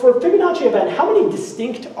for Fibonacci of n, how many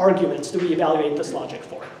distinct arguments do we evaluate this logic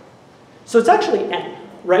for? So it's actually n,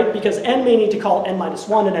 right? Because n may need to call n minus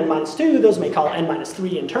 1 and n minus 2. Those may call n minus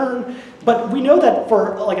 3 in turn. But we know that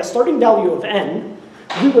for like a starting value of n,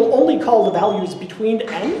 we will only call the values between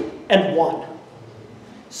n and 1.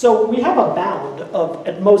 So we have a bound of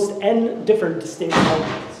at most n different distinct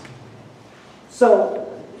arguments. So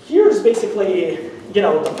here's basically,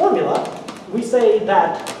 the formula. We say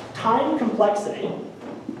that time complexity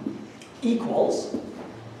equals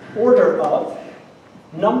order of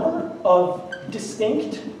number of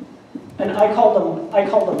distinct, and I call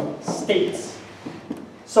them states.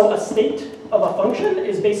 So a state of a function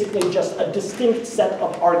is basically just a distinct set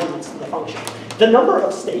of arguments to the function. The number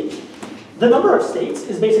of states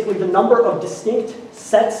is basically the number of distinct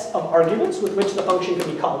sets of arguments with which the function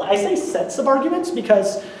can be called. I say sets of arguments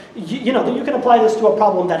because you can apply this to a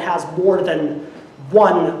problem that has more than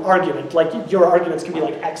one argument. Like your arguments can be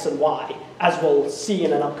like x and y, as we'll see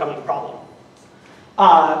in an upcoming problem.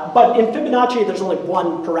 But in Fibonacci, there's only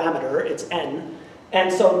one parameter, it's n.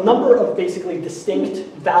 And so number of basically distinct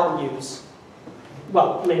values,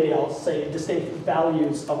 well, maybe I'll say distinct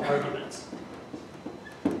values of arguments.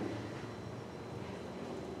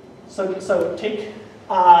 So take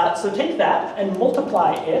that and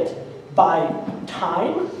multiply it by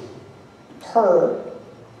time per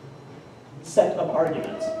set of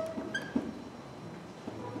arguments.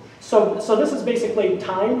 So this is basically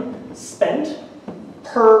time spent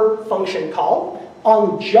per function call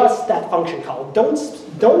on just that function call.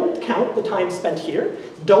 Don't count the time spent here.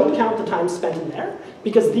 Don't count the time spent in there,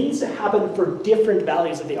 because these happen for different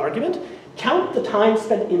values of the argument. Count the time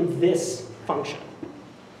spent in this function.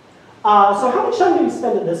 So how much time do we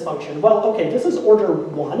spend in this function? Well, okay, this is order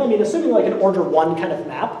 1. I mean, assuming like an order 1 kind of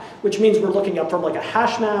map, which means we're looking up from like a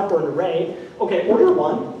hash map or an array. Okay, order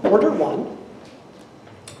 1.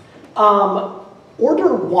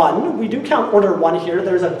 Order 1, we do count order 1 here.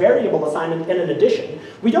 There's a variable assignment and an addition.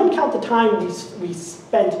 We don't count the time we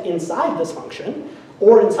spent inside this function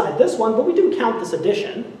or inside this one, but we do count this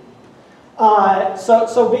addition.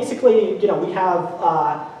 So basically, we have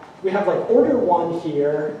like order 1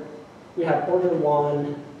 here. We have order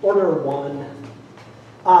 1.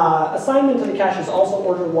 Assignment to the cache is also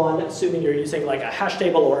order 1, assuming you're using like a hash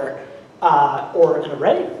table or an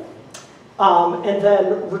array. And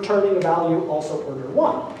then returning a value also order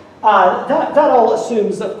 1. That all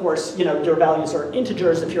assumes, of course, your values are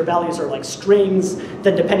integers. If your values are like strings,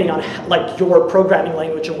 then depending on like your programming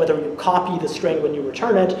language and whether you copy the string when you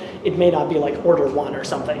return it, it may not be like order 1 or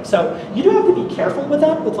something. So you do have to be careful with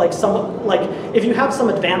that. With like if you have some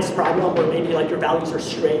advanced problem where maybe like your values are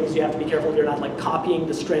strings, you have to be careful you're not like copying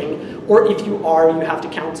the string. Or if you are, you have to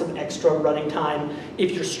count some extra running time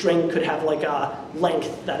if your string could have like a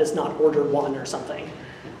length that is not order 1 or something.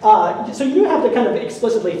 So you do have to kind of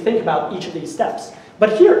explicitly think about each of these steps.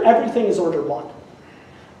 But here, everything is order 1.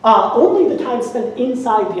 Only the time spent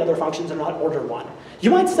inside the other functions are not order 1. You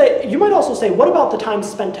might also say, what about the time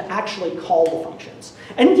spent to actually call the functions?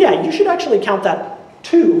 And yeah, you should actually count that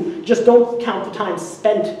too. Just don't count the time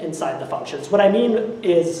spent inside the functions. What I mean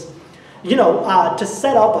is, to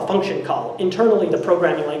set up a function call, internally the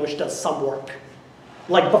programming language does some work.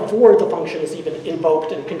 Like before the function is even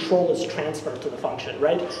invoked and control is transferred to the function,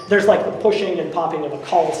 right? There's like the pushing and popping of a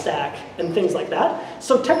call stack and things like that.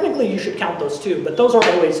 So technically you should count those too, but those are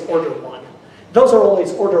always order 1. Those are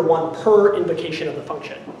always order 1 per invocation of the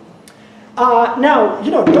function. Now,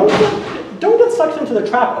 don't get sucked into the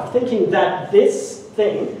trap of thinking that this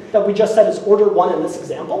thing that we just said is order 1 in this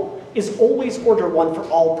example is always order 1 for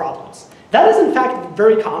all problems. That is, in fact,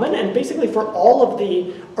 very common, and basically for all of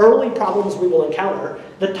the early problems we will encounter,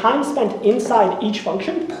 the time spent inside each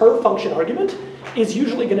function per function argument is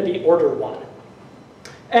usually going to be order 1.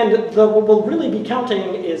 And what we'll really be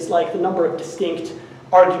counting is like the number of distinct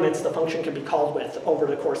arguments the function can be called with over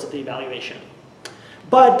the course of the evaluation.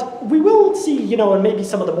 But we will see, in maybe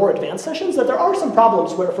some of the more advanced sessions, that there are some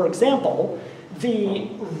problems where, for example, the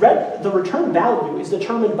return value is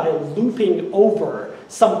determined by looping over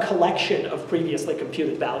some collection of previously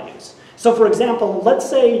computed values. So for example, let's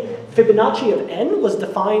say Fibonacci of n was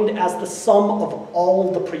defined as the sum of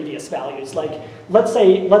all the previous values. Like, let's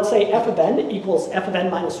say f of n equals f of n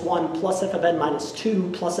minus 1 plus f of n minus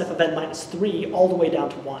 2 plus f of n minus 3 all the way down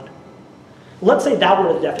to 1. Let's say that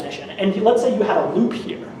were the definition, and let's say you had a loop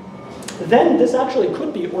here. Then this actually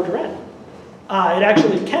could be order n. It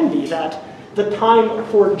actually can be that the time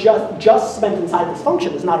for just spent inside this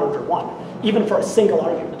function is not order 1, even for a single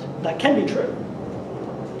argument. That can be true.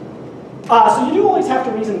 So you do always have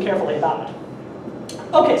to reason carefully about it.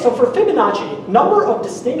 Okay, so for Fibonacci, number of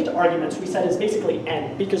distinct arguments we said is basically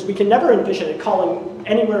n, because we can never envision it calling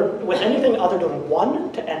anywhere with anything other than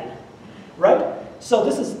 1 to n, right? So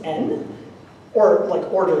this is n, or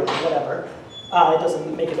like order n, whatever. It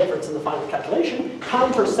doesn't make a difference in the final calculation.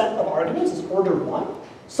 Time per set of arguments is order 1.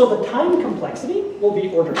 So the time complexity will be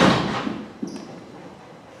order 1.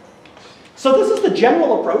 So this is the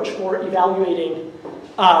general approach for evaluating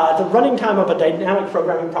the running time of a dynamic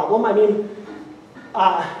programming problem. I mean,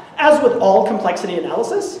 as with all complexity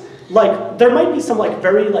analysis, like there might be some like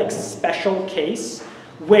very like special case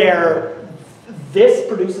where this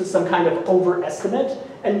produces some kind of overestimate,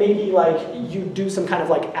 and maybe like you do some kind of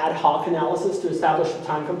like ad hoc analysis to establish the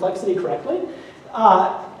time complexity correctly.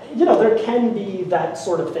 You know, there can be that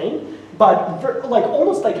sort of thing, but like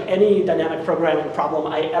almost like any dynamic programming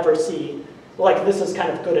problem I ever see, like this is kind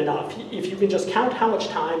of good enough. If you can just count how much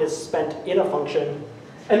time is spent in a function,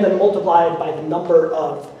 and then multiply it by the number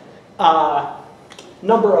of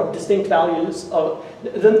distinct values of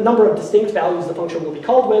the function will be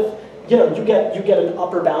called with, you know, you get an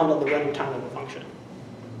upper bound on the running time of the function.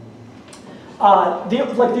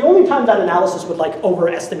 The only time that analysis would like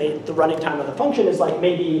overestimate the running time of the function is like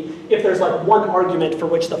maybe if there's like one argument for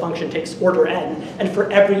which the function takes order n, and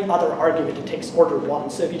for every other argument it takes order 1.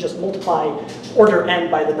 So if you just multiply order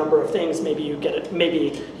n by the number of things, maybe you get it.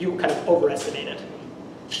 Maybe you kind of overestimate it.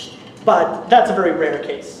 But that's a very rare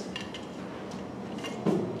case.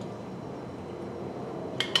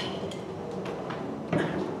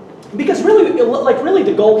 Because really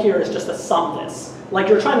the goal here is just to sum this. Like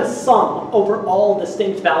you're trying to sum over all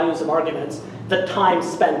distinct values of arguments the time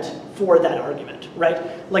spent for that argument, right?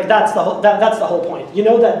 Like that's the whole point. You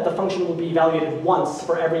know that the function will be evaluated once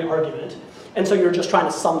for every argument, and so you're just trying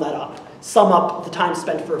to sum that up. Sum up the time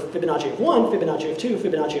spent for Fibonacci of 1, Fibonacci of 2,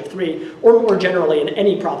 Fibonacci of 3, or more generally in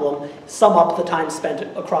any problem, sum up the time spent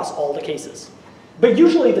across all the cases. But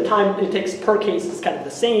usually the time it takes per case is kind of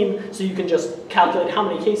the same, so you can just calculate how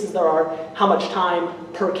many cases there are, how much time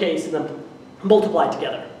per case, and then multiply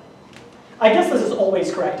together. I guess this is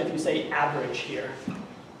always correct if you say average here.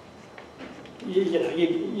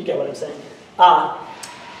 You get what I'm saying.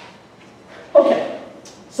 Okay,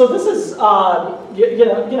 so this is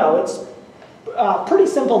it's pretty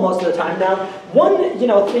simple most of the time. Now, one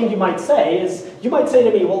thing you might say is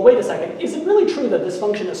to me, well, wait a second, is it really true that this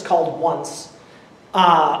function is called once,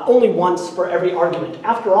 only once for every argument?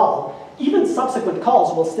 After all, even subsequent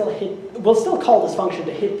calls will still call this function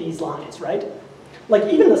to hit these lines, right? Like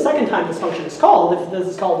even the second time this function is called, if this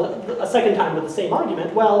is called a second time with the same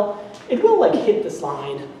argument, well, it will like hit this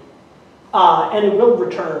line, and it will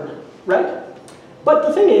return, right? But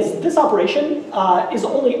the thing is, this operation is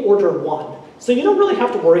only order 1. So you don't really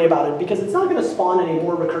have to worry about it because it's not going to spawn any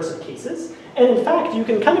more recursive cases. And in fact, you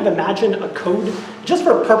can kind of imagine a code, just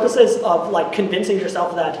for purposes of like convincing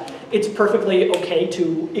yourself that it's perfectly okay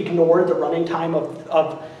to ignore the running time of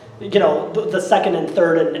the second and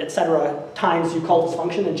third and etc. times you call this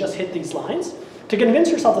function and just hit these lines. To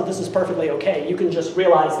convince yourself that this is perfectly okay, you can just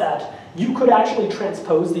realize that you could actually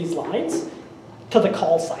transpose these lines to the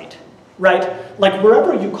call site, right? Like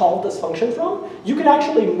wherever you called this function from, you could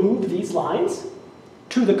actually move these lines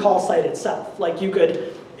to the call site itself. Like you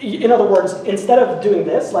could, in other words, instead of doing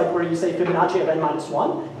this, like where you say Fibonacci of n minus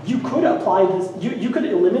 1, you could apply this, you could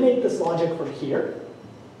eliminate this logic from here,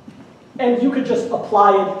 and you could just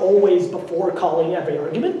apply it always before calling every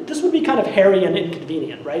argument. This would be kind of hairy and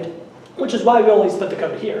inconvenient, right? Which is why we always put the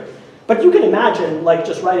code here. But you can imagine like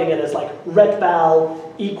just writing it as like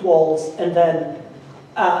retval equals, and then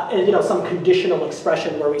some conditional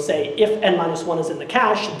expression where we say if n minus 1 is in the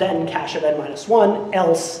cache, then cache of n minus 1,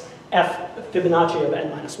 else f Fibonacci of n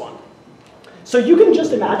minus 1. So you can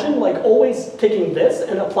just imagine like always taking this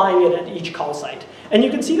and applying it at each call site. And you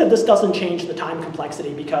can see that this doesn't change the time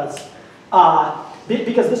complexity because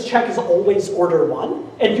this check is always order 1,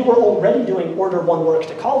 and you were already doing order 1 work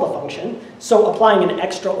to call the function, so applying an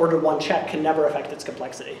extra order 1 check can never affect its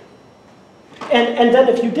complexity. And then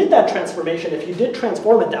if you did that transformation, if you did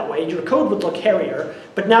transform it that way, your code would look hairier,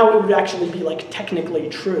 but now it would actually be like technically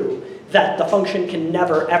true that the function can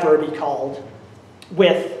never ever be called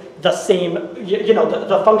with the same,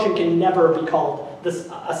 the function can never be called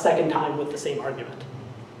a second time with the same argument.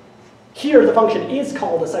 Here, the function is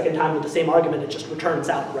called a second time with the same argument, it just returns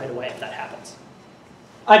out right away if that happens.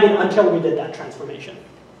 I mean, until we did that transformation.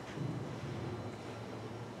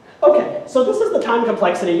 Okay, so this is the time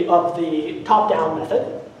complexity of the top-down method,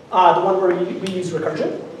 the one where we use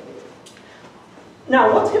recursion.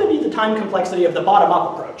 Now, what's going to be the time complexity of the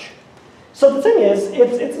bottom-up approach? So the thing is,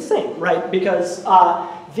 it's the same, right? Because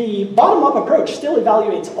the bottom-up approach still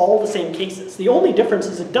evaluates all the same cases. The only difference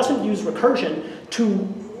is it doesn't use recursion to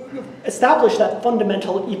establish that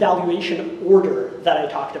fundamental evaluation order that I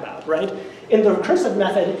talked about, right? In the recursive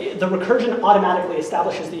method, the recursion automatically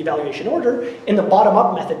establishes the evaluation order. In the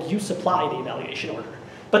bottom-up method, you supply the evaluation order.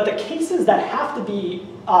 But the cases that have to be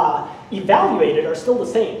evaluated are still the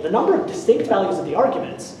same. The number of distinct values of the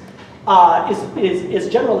arguments is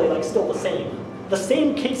generally like still the same. The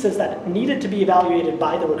same cases that needed to be evaluated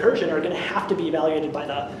by the recursion are going to have to be evaluated by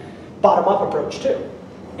the bottom-up approach too.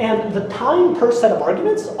 And the time per set of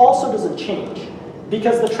arguments also doesn't change.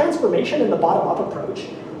 Because the transformation in the bottom-up approach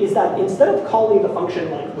is that instead of calling the function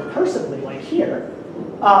like recursively, like here,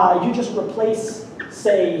 you just replace,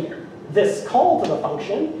 say, this call to the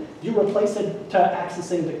function, you replace it to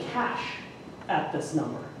accessing the cache at this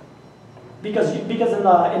number. Because in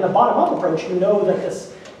the bottom-up approach, you know that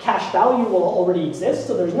this cache value will already exist,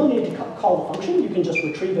 so there's no need to call the function. You can just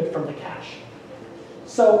retrieve it from the cache.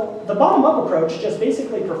 So the bottom-up approach just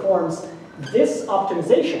basically performs this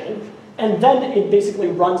optimization, and then it basically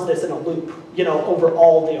runs this in a loop, over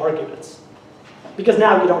all the arguments. Because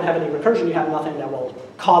now you don't have any recursion, you have nothing that will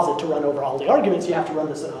cause it to run over all the arguments, you have to run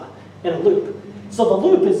this in a loop. So the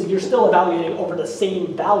loop is you're still evaluating over the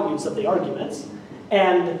same values of the arguments,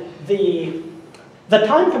 and the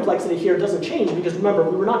time complexity here doesn't change because remember,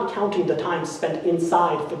 we were not counting the time spent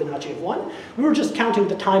inside Fibonacci of 1. We were just counting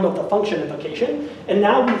the time of the function invocation, and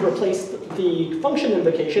now we've replaced the function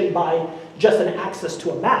invocation by just an access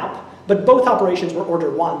to a map, but both operations were order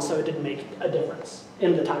 1, so it didn't make a difference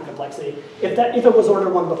in the time complexity. If it was order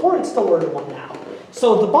 1 before, it's still order 1 now.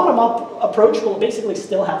 So the bottom-up approach will basically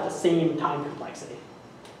still have the same time complexity.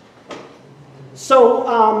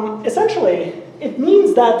 So essentially, it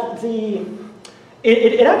means that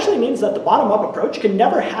it actually means that the bottom-up approach can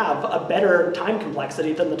never have a better time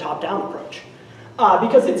complexity than the top-down approach.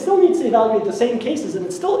 Because it still needs to evaluate the same cases, and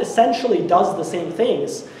it still essentially does the same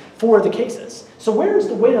things for the cases. So where's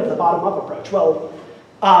the win of the bottom-up approach? Well,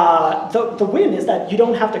 the win is that you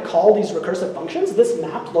don't have to call these recursive functions, this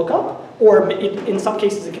map lookup, or in some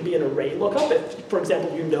cases it can be an array lookup. If, for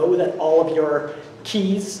example, you know that all of your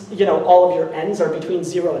keys, all of your n's are between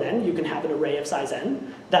 0 and n, you can have an array of size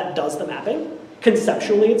n that does the mapping.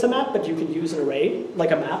 Conceptually, it's a map, but you can use an array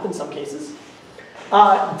like a map in some cases.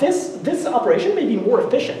 This operation may be more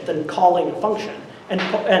efficient than calling a function and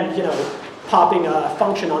popping a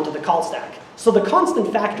function onto the call stack. So the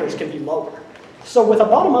constant factors can be lower. So with a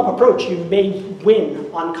bottom-up approach, you may win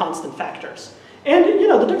on constant factors. And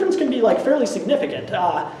the difference can be fairly significant.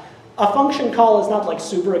 A function call is not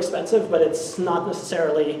super expensive, but it's not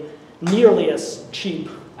necessarily nearly as cheap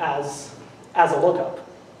as a lookup.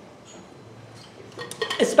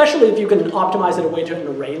 Especially if you can optimize it away to an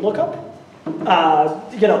array lookup.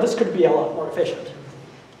 This could be a lot more efficient.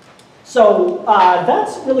 So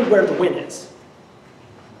that's really where the win is.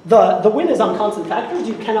 The win is on constant factors.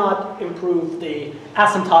 You cannot improve the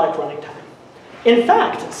asymptotic running time. In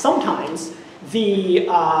fact, sometimes the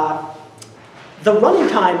running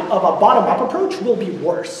time of a bottom-up approach will be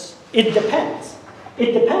worse. It depends.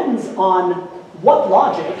 It depends on what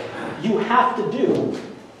logic you have to do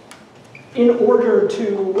in order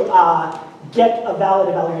to get a valid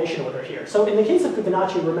evaluation order here. So in the case of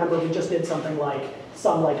Fibonacci, remember we just did something like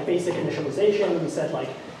some basic initialization. We said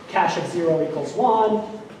cache of 0 equals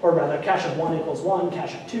 1, or rather cache of 1 equals 1,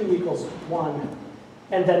 cache of 2 equals 1,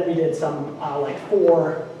 and then we did some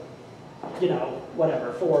for,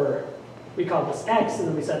 for, we called this x, and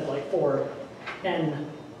then we said for n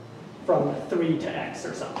from 3 to x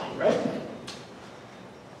or something, right?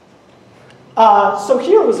 So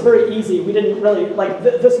here it was very easy. We didn't really,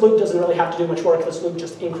 this loop doesn't really have to do much work. This loop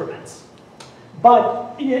just increments.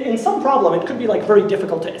 But in some problem, it could be very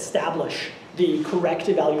difficult to establish the correct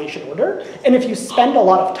evaluation order. And if you spend a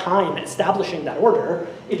lot of time establishing that order,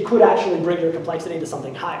 it could actually bring your complexity to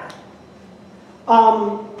something higher.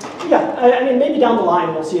 I mean, maybe down the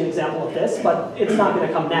line we'll see an example of this, but it's not going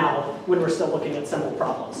to come now when we're still looking at simple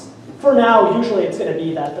problems. For now, usually it's going to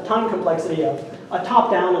be that the time complexity of a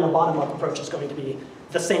top-down and a bottom-up approach is going to be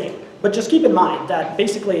the same. But just keep in mind that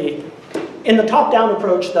basically, in the top-down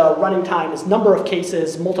approach, the running time is number of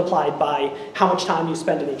cases multiplied by how much time you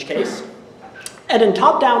spend in each case. And in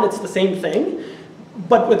top-down, it's the same thing,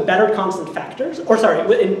 but with better constant factors. Or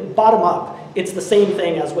sorry, in bottom-up, it's the same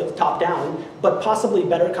thing as with top-down, but possibly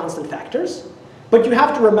better constant factors. But you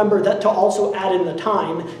have to remember that to also add in the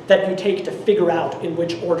time that you take to figure out in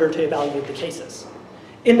which order to evaluate the cases.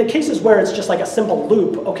 In the cases where it's just a simple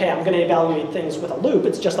loop, okay, I'm going to evaluate things with a loop,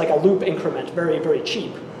 it's just a loop increment, very, very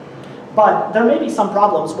cheap. But there may be some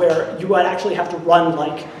problems where you would actually have to run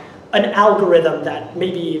an algorithm that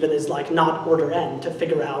maybe even is not order n to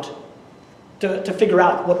figure out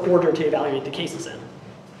what order to evaluate the cases in.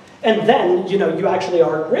 And then you actually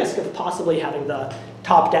are at risk of possibly having the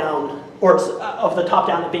top-down, or of the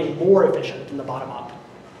top-down being more efficient than the bottom-up,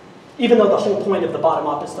 even though the whole point of the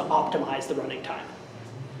bottom-up is to optimize the running time.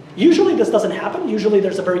 Usually this doesn't happen. Usually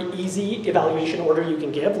there's a very easy evaluation order you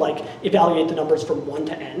can give, evaluate the numbers from 1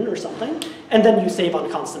 to n or something, and then you save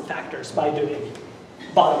on constant factors by doing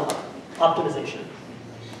bottom-up optimization.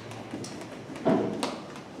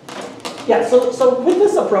 Yeah, so with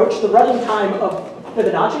this approach, the running time of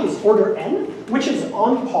Fibonacci is order n, which is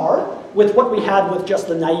on par with what we had with just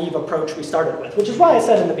the naive approach we started with, which is why I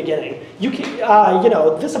said in the beginning, you can,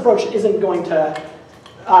 this approach isn't going to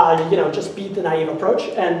just beat the naive approach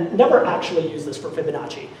and never actually use this for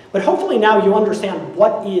Fibonacci. But hopefully now you understand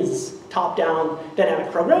what is top-down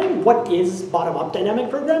dynamic programming, what is bottom-up dynamic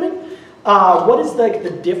programming, what is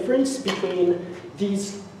the difference between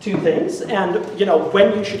these two things, and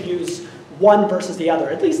when you should use one versus the other,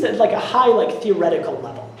 at least at like a high theoretical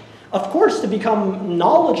level. Of course, to become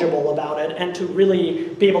knowledgeable about it and to really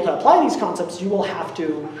be able to apply these concepts, you will have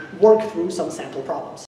to work through some sample problems.